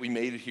great that we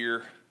made it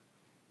here.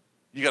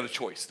 You got a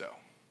choice, though.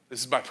 This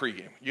is my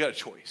pregame. You got a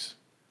choice.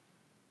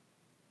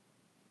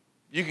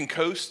 You can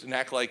coast and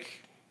act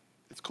like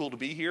it's cool to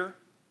be here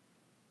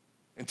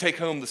and take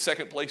home the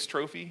second place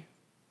trophy,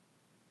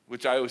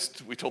 which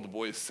we told the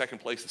boys, second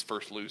place is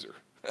first loser.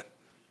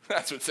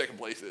 That's what second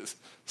place is.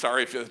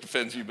 Sorry if it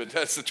offends you, but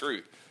that's the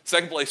truth.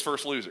 Second place,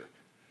 first loser.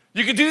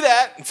 You can do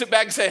that and sit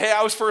back and say, hey,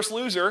 I was first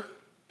loser.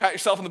 Pat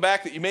yourself on the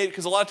back that you made it,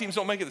 because a lot of teams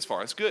don't make it this far.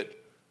 That's good.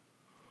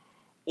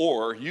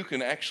 Or you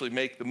can actually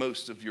make the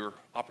most of your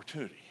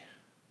opportunity.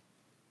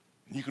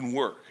 You can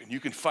work, and you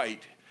can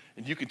fight,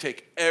 and you can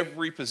take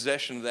every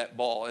possession of that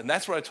ball. And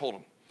that's what I told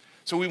them.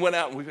 So we went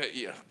out, and we've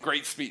had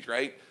great speech,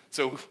 right?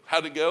 So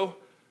how'd it go?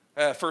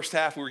 First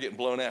half, we were getting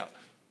blown out.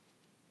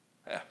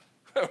 Yeah,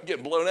 we were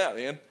getting blown out,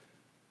 man.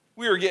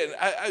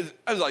 I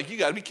was like, you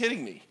got to be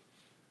kidding me.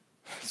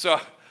 So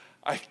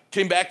I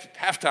came back at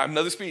halftime,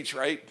 another speech,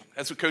 right?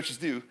 That's what coaches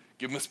do.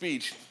 Give them a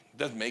speech. It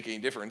doesn't make any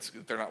difference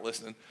if they're not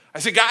listening. I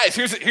said, guys,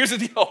 here's the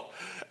deal.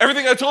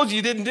 Everything I told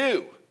you didn't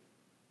do.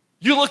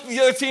 You looked at the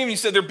other team and you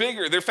said they're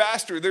bigger, they're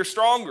faster, they're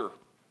stronger.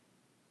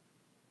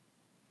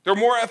 They're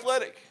more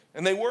athletic,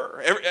 and they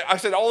were. I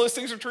said all those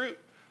things are true.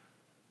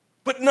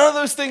 But none of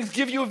those things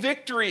give you a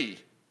victory.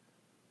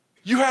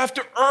 You have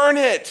to earn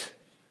it.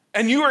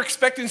 And you are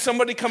expecting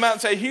somebody to come out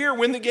and say, here,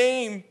 win the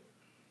game.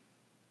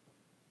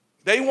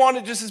 They want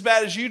it just as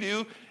bad as you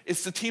do.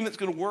 It's the team that's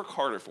going to work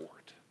harder for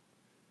it.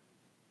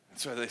 And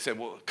so they said,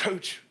 well,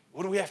 coach,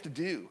 what do we have to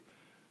do?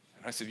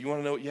 And I said, you want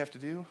to know what you have to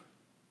do?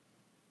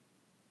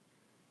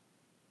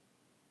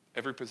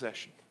 Every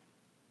possession.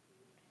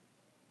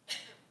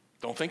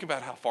 Don't think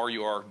about how far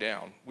you are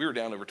down. We were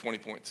down over 20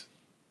 points.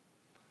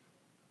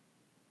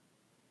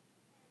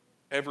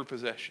 Every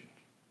possession,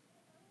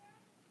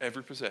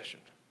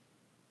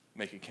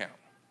 make it count.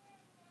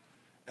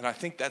 And I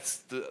think that's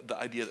the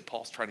idea that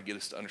Paul's trying to get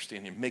us to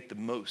understand here. Make the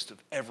most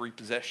of every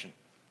possession.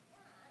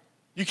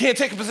 You can't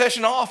take a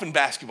possession off in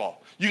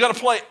basketball. You got to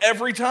play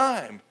every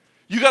time.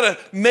 You got to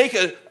make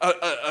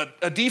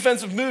a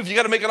defensive move. You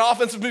got to make an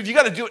offensive move. You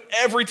got to do it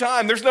every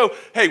time. There's no,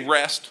 hey,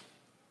 rest.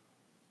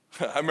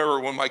 I remember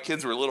when my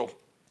kids were little,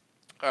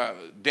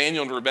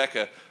 Daniel and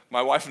Rebecca,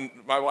 my wife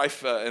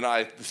and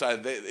I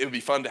decided it would be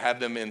fun to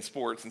have them in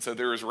sports. And so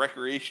there was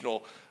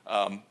recreational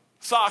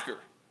soccer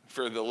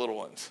for the little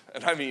ones.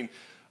 And I mean,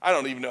 I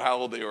don't even know how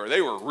old they were.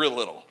 They were real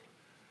little.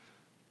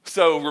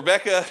 So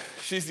Rebecca,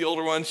 she's the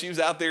older one. She was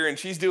out there and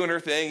she's doing her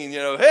thing.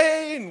 And,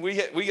 hey, and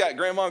we got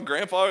grandma and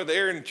grandpa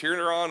there and cheering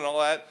her on and all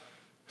that.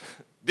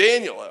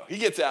 Daniel, though, he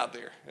gets out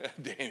there.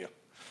 Daniel,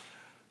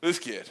 this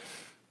kid,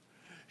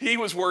 he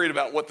was worried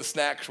about what the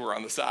snacks were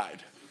on the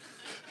side.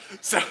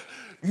 So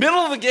middle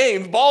of the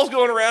game, the ball's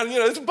going around.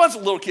 It's a bunch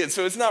of little kids,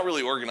 so it's not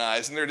really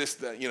organized. And they're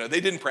just, they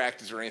didn't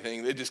practice or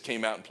anything. They just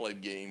came out and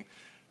played the game.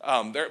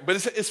 But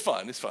it's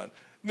fun. It's fun.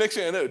 Next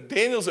thing I know,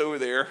 Daniel's over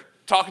there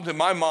talking to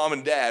my mom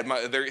and dad,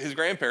 his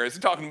grandparents.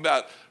 They're talking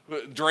about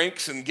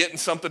drinks and getting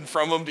something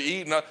from them to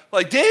eat. And I'm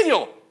like,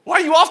 Daniel, why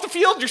are you off the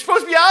field? You're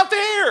supposed to be out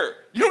there.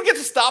 You don't get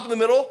to stop in the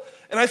middle.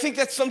 And I think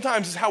that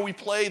sometimes is how we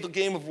play the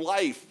game of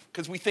life,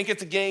 because we think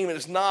it's a game and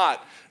it's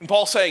not. And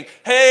Paul's saying,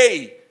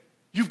 hey,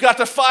 you've got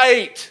to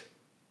fight.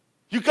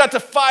 You've got to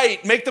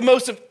fight. Make the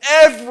most of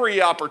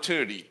every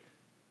opportunity.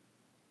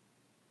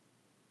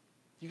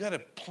 You got to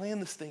plan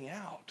this thing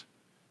out.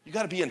 You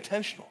got to be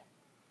intentional.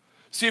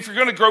 See, if you're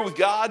going to grow with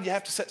God, you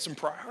have to set some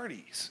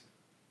priorities.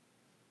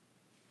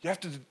 You have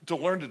to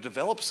learn to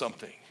develop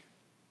something.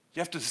 You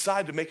have to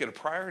decide to make it a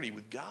priority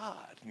with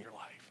God in your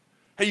life.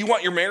 Hey, you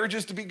want your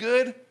marriages to be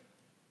good?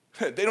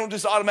 They don't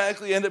just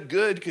automatically end up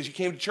good because you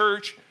came to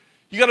church.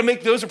 You got to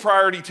make those a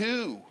priority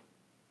too.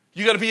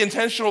 You got to be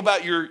intentional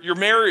about your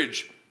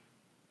marriage.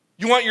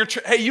 You want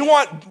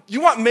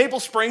you want Maple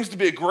Springs to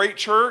be a great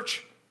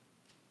church?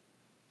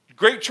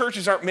 Great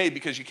churches aren't made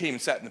because you came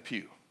and sat in the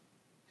pew.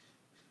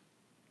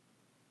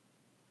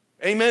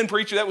 Amen,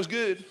 preacher, that was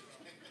good.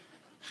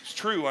 It's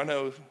true, I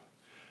know.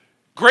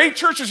 Great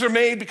churches are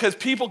made because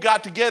people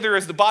got together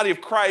as the body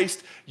of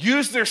Christ,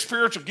 used their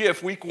spiritual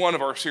gift, week 1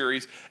 of our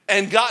series,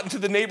 and got into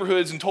the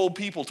neighborhoods and told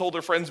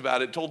their friends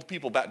about it, told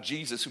people about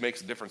Jesus who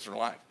makes a difference in their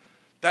life.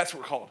 That's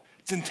what we're called.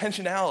 It's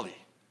intentionality.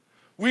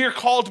 We are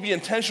called to be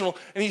intentional,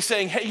 and he's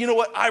saying, hey, you know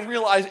what? I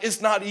realize it's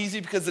not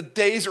easy because the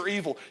days are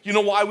evil. You know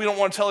why we don't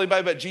want to tell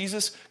anybody about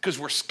Jesus? Because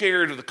we're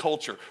scared of the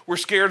culture. We're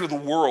scared of the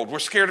world. We're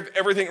scared of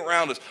everything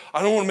around us.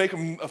 I don't want to make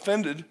them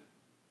offended.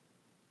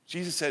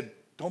 Jesus said,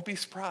 don't be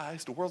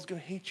surprised. The world's going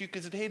to hate you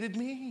because it hated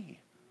me.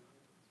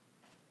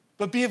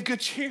 But be of good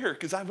cheer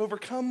because I've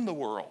overcome the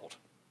world.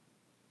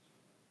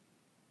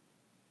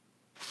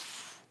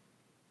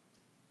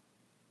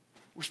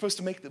 We're supposed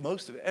to make the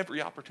most of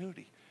every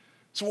opportunity.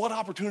 So what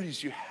opportunities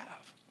do you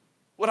have?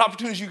 What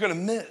opportunities are you going to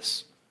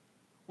miss?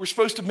 We're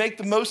supposed to make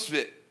the most of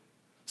it.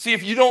 See,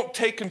 if you don't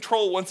take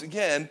control once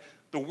again,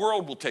 the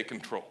world will take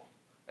control.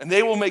 And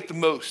they will make the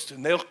most,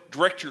 and they'll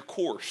direct your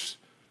course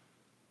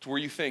to where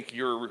you think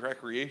your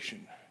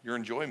recreation, your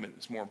enjoyment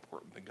is more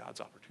important than God's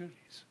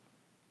opportunities.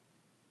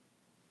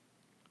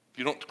 If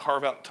you don't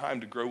carve out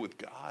time to grow with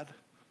God,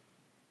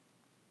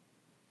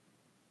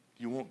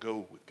 you won't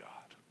go with God.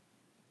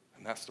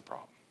 And that's the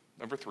problem.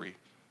 Number 3,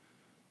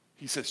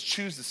 he says,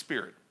 choose the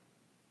Spirit.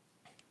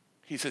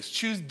 He says,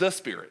 choose the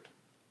Spirit,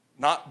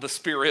 not the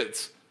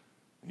spirits.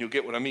 And you'll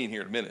get what I mean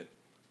here in a minute.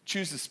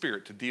 Choose the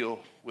Spirit to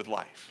deal with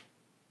life.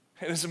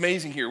 And it's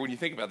amazing here when you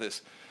think about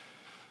this.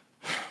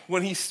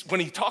 When he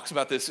talks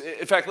about this,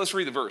 in fact, let's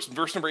read the verse. In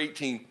verse number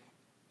 18,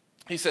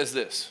 he says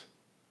this.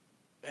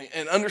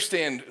 And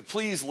understand,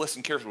 please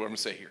listen carefully to what I'm going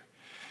to say here.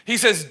 He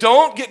says,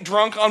 don't get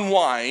drunk on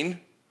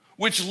wine,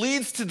 which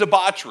leads to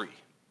debauchery.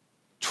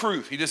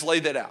 Truth, he just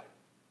laid that out.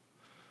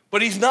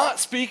 But he's not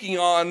speaking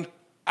on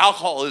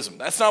alcoholism.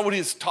 That's not what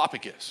his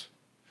topic is.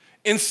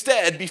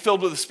 Instead, be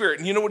filled with the Spirit.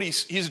 And you know what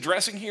he's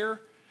addressing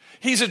here?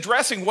 He's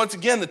addressing, once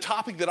again, the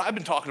topic that I've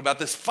been talking about,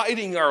 this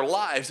fighting our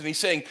lives. And he's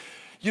saying,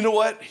 you know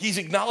what? He's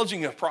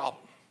acknowledging a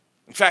problem.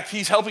 In fact,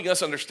 he's helping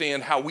us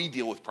understand how we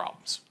deal with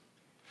problems.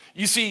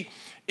 You see,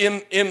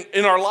 in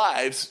our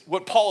lives,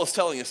 what Paul is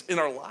telling us, in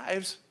our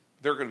lives,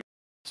 there are going to be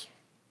problems.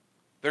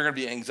 There are going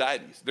to be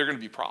anxieties. There are going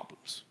to be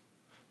problems.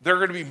 There are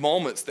going to be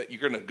moments that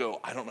you're going to go,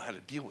 I don't know how to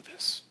deal with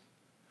this.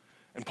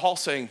 And Paul's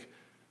saying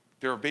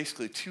there are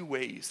basically 2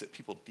 ways that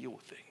people deal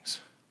with things.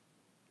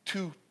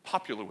 2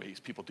 popular ways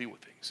people deal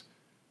with things.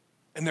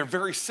 And they're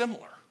very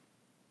similar.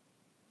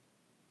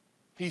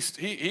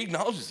 He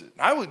acknowledges it.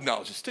 And I will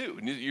acknowledge this too.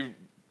 And you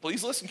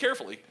please listen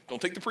carefully.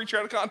 Don't take the preacher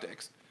out of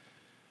context.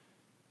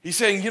 He's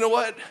saying, you know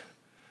what?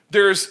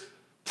 There's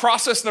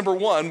process number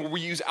 1 where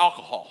we use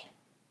alcohol.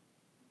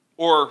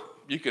 Or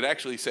you could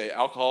actually say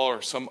alcohol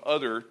or some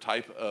other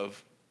type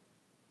of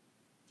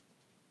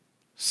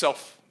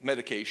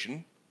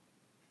self-medication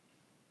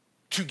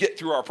to get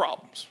through our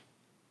problems.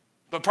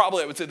 But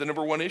probably I would say the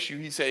number 1 issue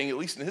he's saying, at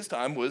least in his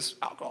time, was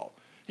alcohol.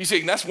 He's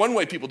saying that's one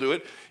way people do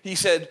it. He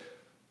said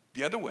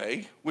the other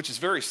way, which is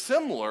very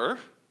similar,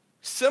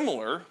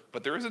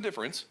 but there is a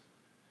difference.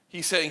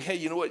 He's saying, hey,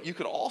 you know what? You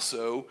could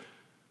also,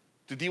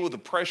 to deal with the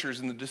pressures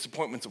and the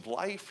disappointments of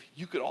life,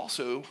 you could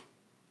also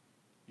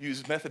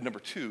use method number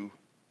 2,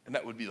 and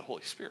that would be the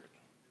Holy Spirit.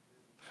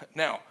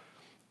 Now,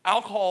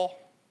 alcohol,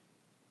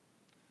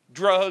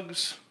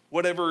 drugs,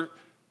 whatever,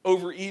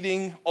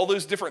 overeating, all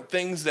those different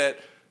things that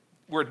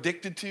we're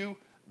addicted to,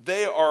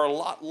 they are a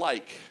lot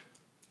like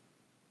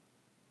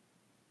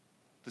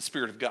the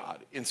Spirit of God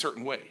in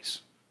certain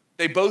ways.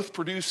 They both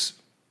produce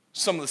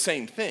some of the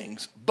same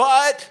things,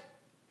 but,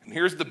 and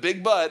here's the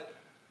big but,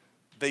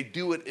 they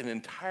do it in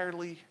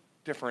entirely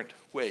different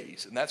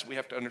ways, and that's what we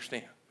have to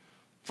understand.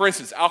 For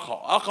instance,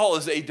 alcohol. Alcohol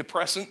is a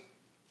depressant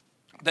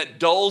that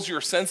dulls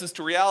your senses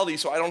to reality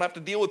so I don't have to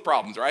deal with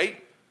problems,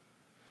 right?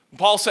 And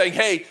Paul's saying,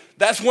 hey,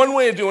 that's one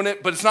way of doing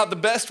it, but it's not the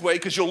best way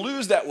because you'll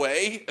lose that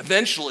way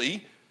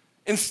eventually.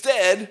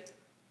 Instead,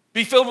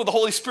 be filled with the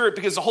Holy Spirit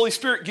because the Holy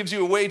Spirit gives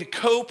you a way to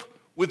cope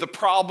with the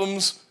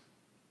problems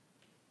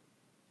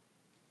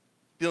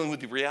dealing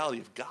with the reality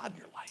of God in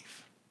your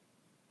life.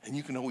 And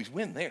you can always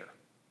win there.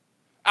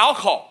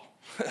 Alcohol.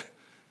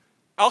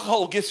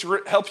 Alcohol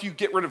helps you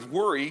get rid of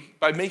worry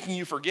by making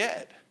you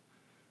forget.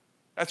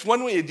 That's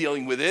one way of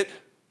dealing with it.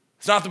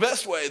 It's not the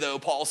best way, though,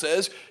 Paul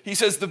says. He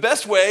says the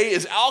best way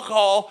is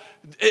alcohol.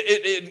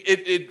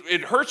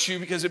 It hurts you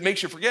because it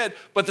makes you forget,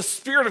 but the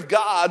Spirit of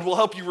God will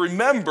help you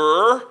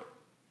remember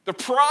the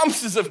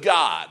promises of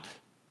God.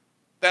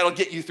 That'll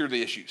get you through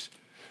the issues.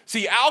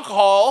 See,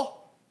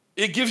 alcohol,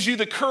 it gives you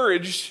the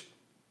courage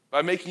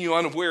by making you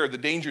unaware of the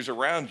dangers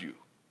around you.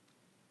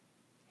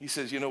 He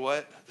says, you know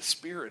what? The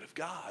Spirit of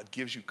God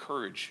gives you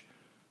courage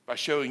by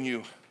showing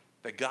you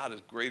that God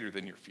is greater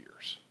than your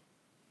fears.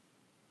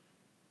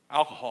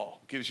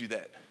 Alcohol gives you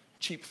that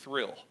cheap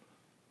thrill.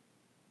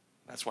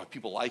 That's why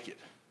people like it.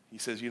 He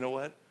says, you know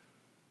what?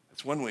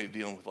 That's one way of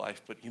dealing with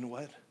life, but you know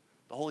what?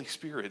 The Holy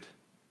Spirit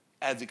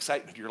adds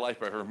excitement to your life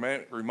by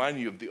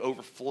reminding you of the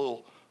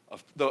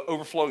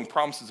overflowing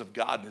promises of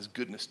God and his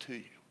goodness to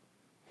you.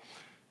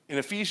 In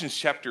Ephesians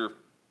chapter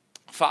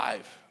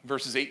 5,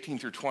 verses 18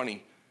 through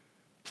 20,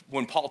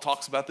 when Paul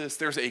talks about this,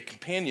 there's a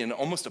companion,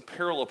 almost a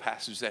parallel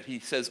passage that he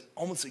says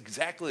almost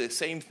exactly the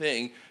same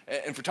thing.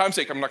 And for time's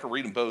sake, I'm not going to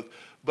read them both,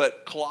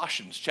 but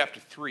Colossians chapter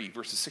 3,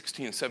 verses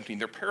 16 and 17,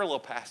 they're parallel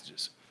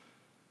passages.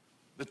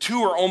 The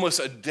two are almost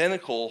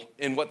identical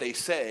in what they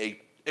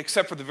say,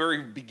 except for the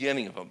very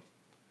beginning of them.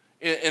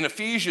 In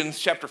Ephesians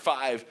chapter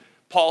 5,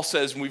 Paul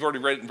says, and we've already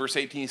read it in verse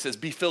 18, he says,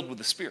 be filled with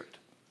the Spirit.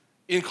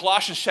 In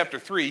Colossians chapter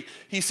 3,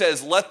 he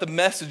says, let the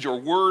message or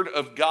word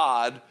of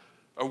God,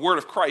 or word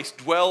of Christ,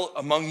 dwell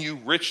among you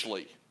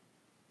richly.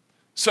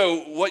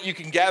 So what you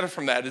can gather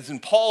from that is, in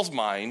Paul's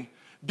mind,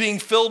 being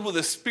filled with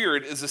the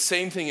Spirit is the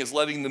same thing as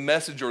letting the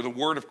message or the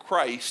word of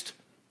Christ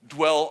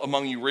dwell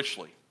among you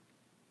richly.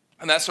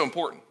 And that's so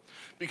important.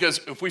 Because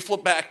if we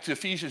flip back to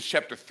Ephesians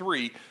chapter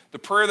 3, the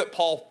prayer that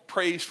Paul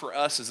prays for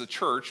us as a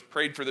church,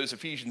 prayed for those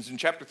Ephesians, in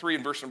chapter 3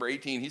 and verse number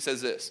 18, he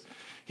says this.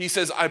 He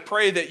says, I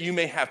pray that you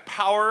may have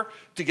power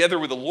together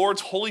with the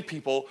Lord's holy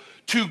people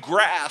to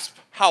grasp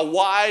how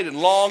wide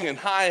and long and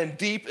high and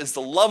deep is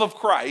the love of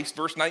Christ.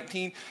 Verse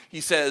 19,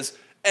 he says,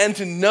 and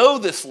to know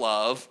this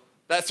love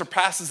that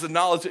surpasses the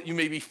knowledge, that you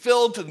may be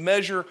filled to the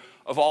measure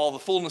of all the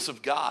fullness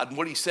of God. And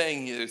what he's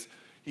saying is,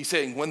 he's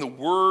saying when the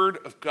word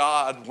of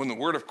God, when the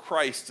word of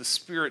Christ, the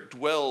Spirit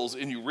dwells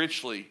in you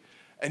richly,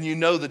 and you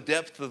know the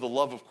depth of the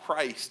love of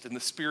Christ and the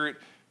Spirit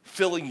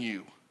filling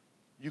you,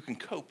 you can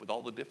cope with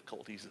all the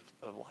difficulties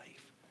of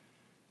life.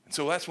 And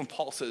so that's when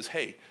Paul says,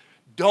 hey,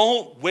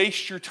 don't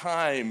waste your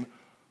time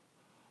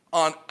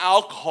on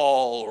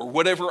alcohol or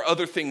whatever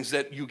other things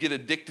that you get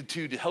addicted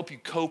to help you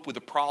cope with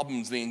the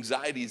problems, the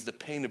anxieties, the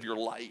pain of your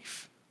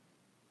life.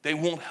 They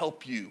won't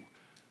help you.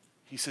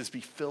 He says,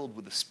 be filled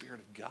with the Spirit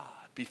of God.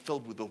 Be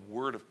filled with the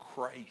word of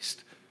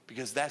Christ,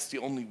 because that's the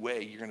only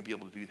way you're going to be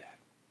able to do that.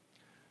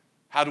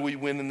 How do we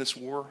win in this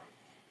war?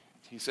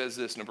 He says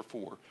this, number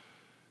 4,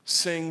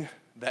 sing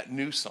that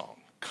new song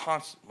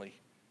constantly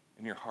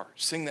in your heart.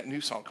 Sing that new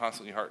song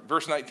constantly in your heart.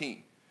 Verse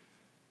 19,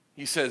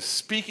 he says,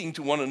 speaking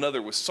to one another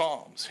with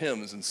psalms,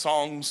 hymns, and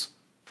songs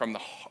from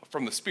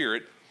the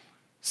Spirit,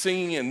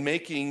 singing and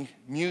making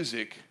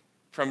music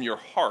from your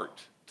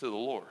heart to the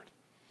Lord.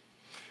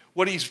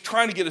 What he's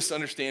trying to get us to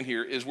understand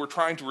here is we're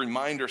trying to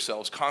remind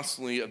ourselves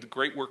constantly of the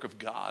great work of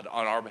God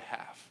on our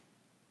behalf.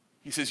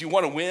 He says, you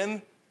want to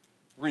win?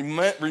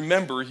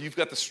 Remember, you've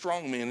got the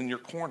strong man in your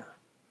corner.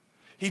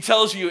 He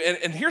tells you,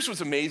 and here's what's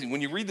amazing. When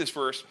you read this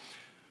verse,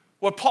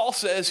 what Paul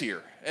says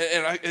here,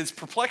 and it's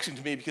perplexing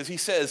to me, because he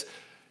says,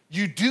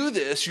 you do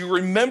this, you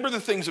remember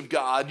the things of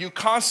God, you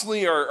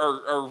constantly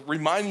are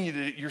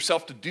reminding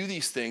yourself to do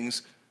these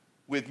things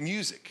with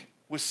music,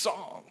 with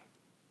song.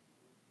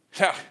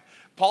 Now,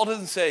 Paul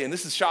doesn't say, and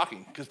this is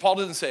shocking, because Paul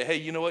doesn't say, hey,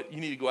 you know what,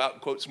 you need to go out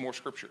and quote some more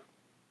scripture.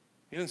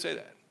 He didn't say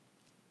that.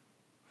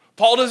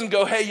 Paul doesn't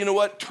go, hey, you know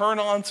what, turn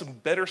on some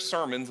better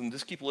sermons and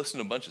just keep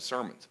listening to a bunch of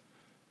sermons.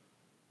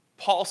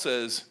 Paul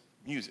says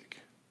music.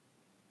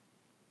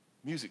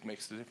 Music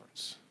makes the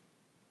difference.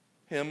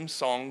 Hymns,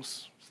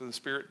 songs to the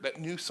Spirit, that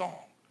new song.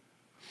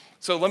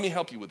 So let me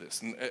help you with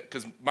this,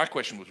 because my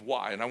question was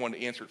why, and I want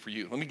to answer it for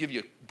you. Let me give you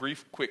a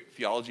brief, quick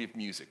theology of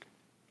music.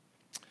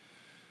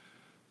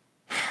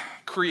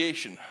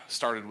 Creation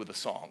started with a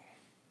song.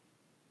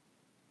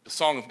 The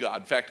song of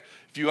God. In fact,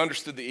 if you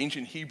understood the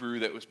ancient Hebrew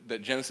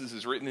that Genesis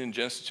is written in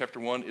Genesis chapter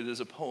 1, it is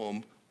a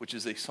poem, which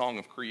is a song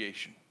of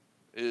creation.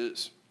 It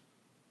is.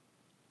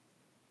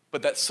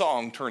 But that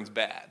song turns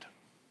bad.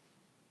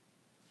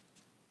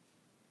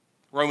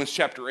 Romans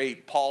chapter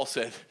 8, Paul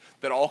said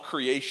that all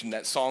creation,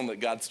 that song that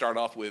God started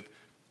off with,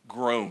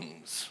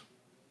 groans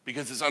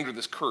because it's under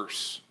this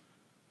curse.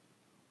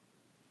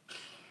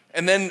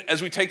 And then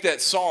as we take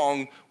that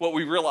song, what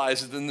we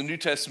realize is in the New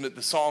Testament,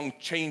 the song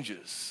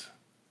changes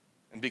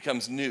and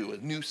becomes new, a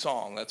new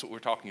song. That's what we're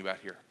talking about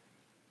here.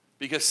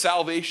 Because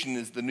salvation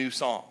is the new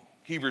song.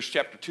 Hebrews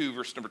chapter 2,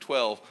 verse number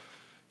 12,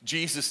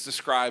 Jesus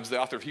describes, the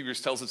author of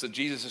Hebrews tells us that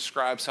Jesus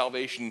describes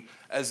salvation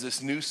as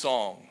this new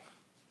song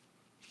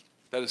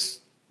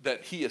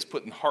that he has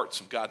put in the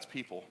hearts of God's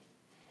people.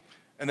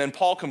 And then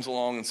Paul comes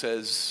along and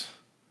says,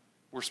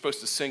 we're supposed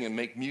to sing and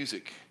make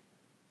music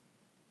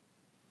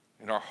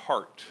in our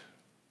heart,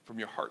 from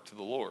your heart to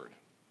the Lord.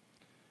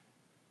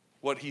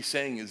 What he's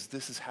saying is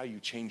this is how you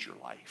change your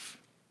life.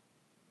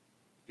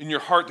 In your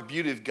heart, the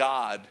beauty of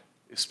God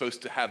is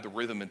supposed to have the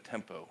rhythm and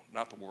tempo,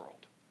 not the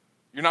world.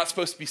 You're not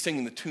supposed to be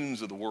singing the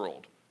tunes of the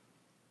world.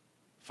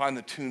 Find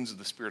the tunes of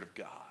the Spirit of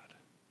God.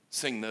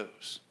 Sing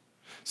those.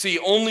 See,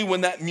 only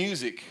when that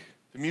music,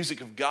 the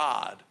music of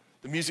God,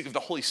 the music of the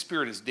Holy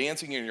Spirit is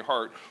dancing in your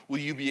heart, will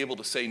you be able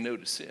to say no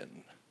to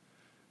sin.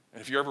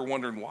 And if you're ever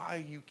wondering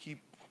why you keep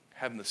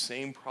having the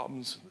same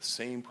problems of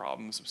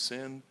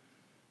sin,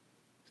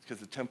 it's because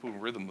the tempo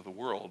and rhythm of the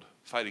world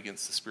fight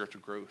against the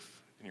spiritual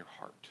growth in your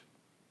heart.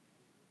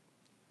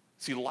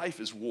 See,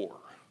 life is war.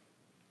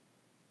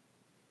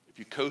 If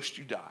you coast,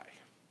 you die.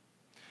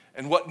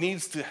 And what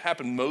needs to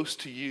happen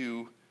most to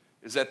you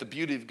is that the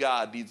beauty of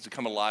God needs to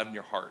come alive in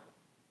your heart.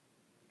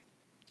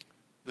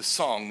 The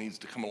song needs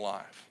to come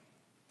alive.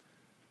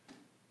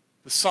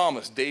 The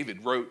psalmist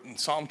David wrote in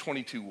Psalm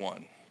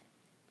 22:1.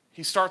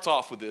 He starts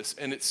off with this,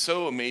 and it's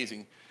so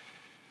amazing.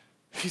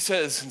 He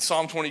says in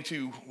Psalm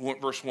 22,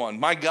 verse 1,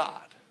 my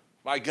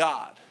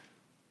God,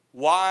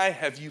 why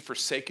have you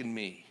forsaken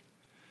me?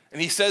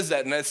 And he says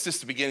that, and that's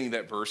just the beginning of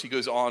that verse. He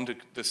goes on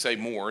to say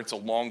more. It's a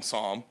long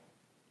psalm.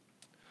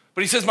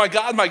 But he says, my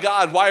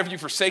God, why have you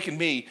forsaken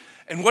me?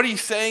 And what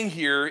he's saying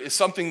here is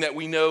something that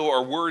we know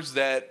are words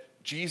that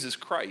Jesus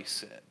Christ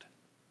said.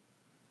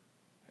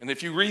 And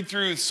if you read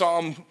through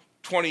Psalm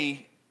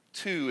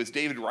 22, as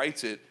David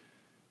writes it,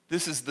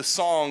 this is the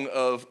song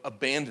of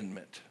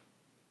abandonment.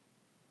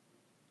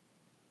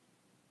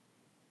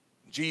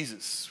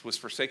 Jesus was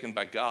forsaken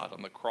by God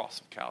on the cross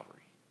of Calvary.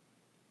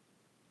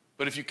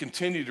 But if you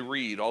continue to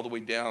read all the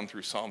way down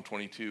through Psalm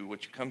 22,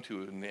 what you come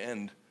to in the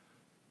end,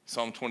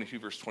 Psalm 22,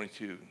 verse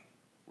 22,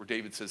 where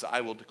David says,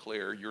 I will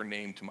declare your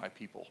name to my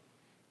people.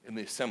 In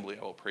the assembly,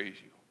 I will praise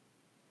you.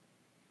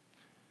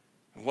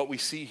 And what we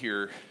see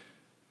here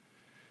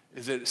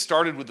is that it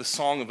started with the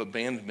song of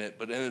abandonment,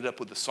 but ended up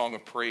with the song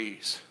of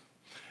praise.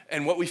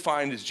 And what we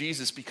find is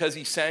Jesus, because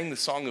he sang the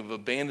song of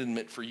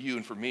abandonment for you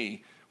and for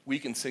me, we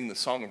can sing the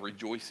song of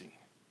rejoicing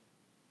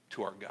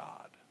to our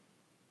God.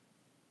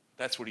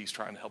 That's what he's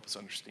trying to help us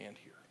understand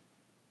here.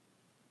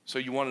 So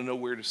you want to know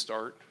where to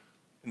start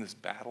in this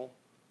battle?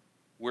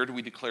 Where do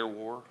we declare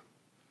war?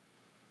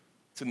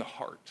 It's in the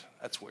heart.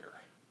 That's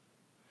where.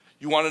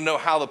 You want to know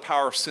how the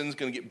power of sin is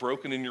going to get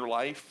broken in your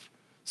life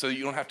so that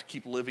you don't have to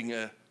keep living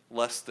a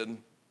less than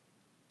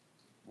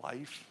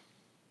life?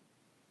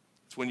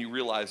 It's when you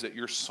realize that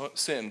your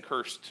sin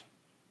cursed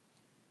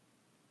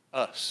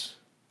us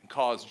and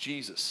caused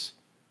Jesus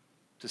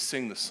to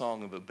sing the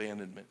song of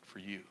abandonment for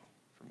you,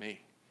 for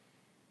me.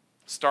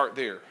 Start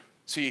there.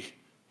 See,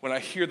 when I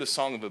hear the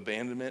song of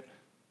abandonment,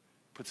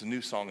 it puts a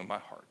new song in my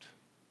heart.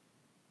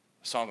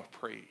 A song of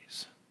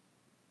praise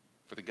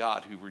for the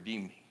God who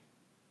redeemed me.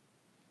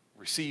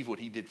 Receive what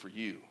he did for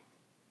you,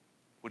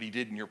 what he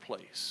did in your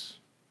place.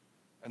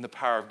 And the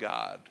power of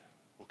God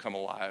will come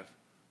alive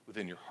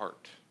within your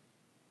heart.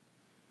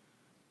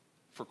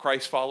 For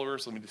Christ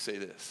followers, let me just say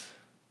this.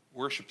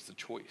 Worship is a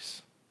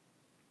choice.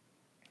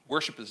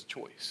 Worship is a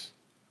choice.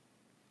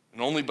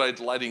 And only by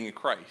delighting in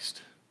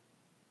Christ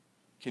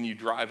can you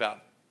drive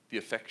out the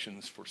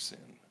affections for sin.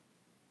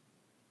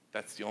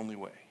 That's the only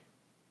way.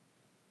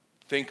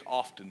 Think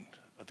often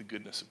of the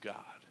goodness of God.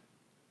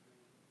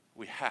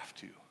 We have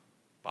to,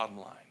 bottom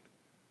line,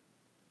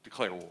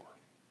 declare war.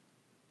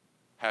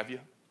 Have you?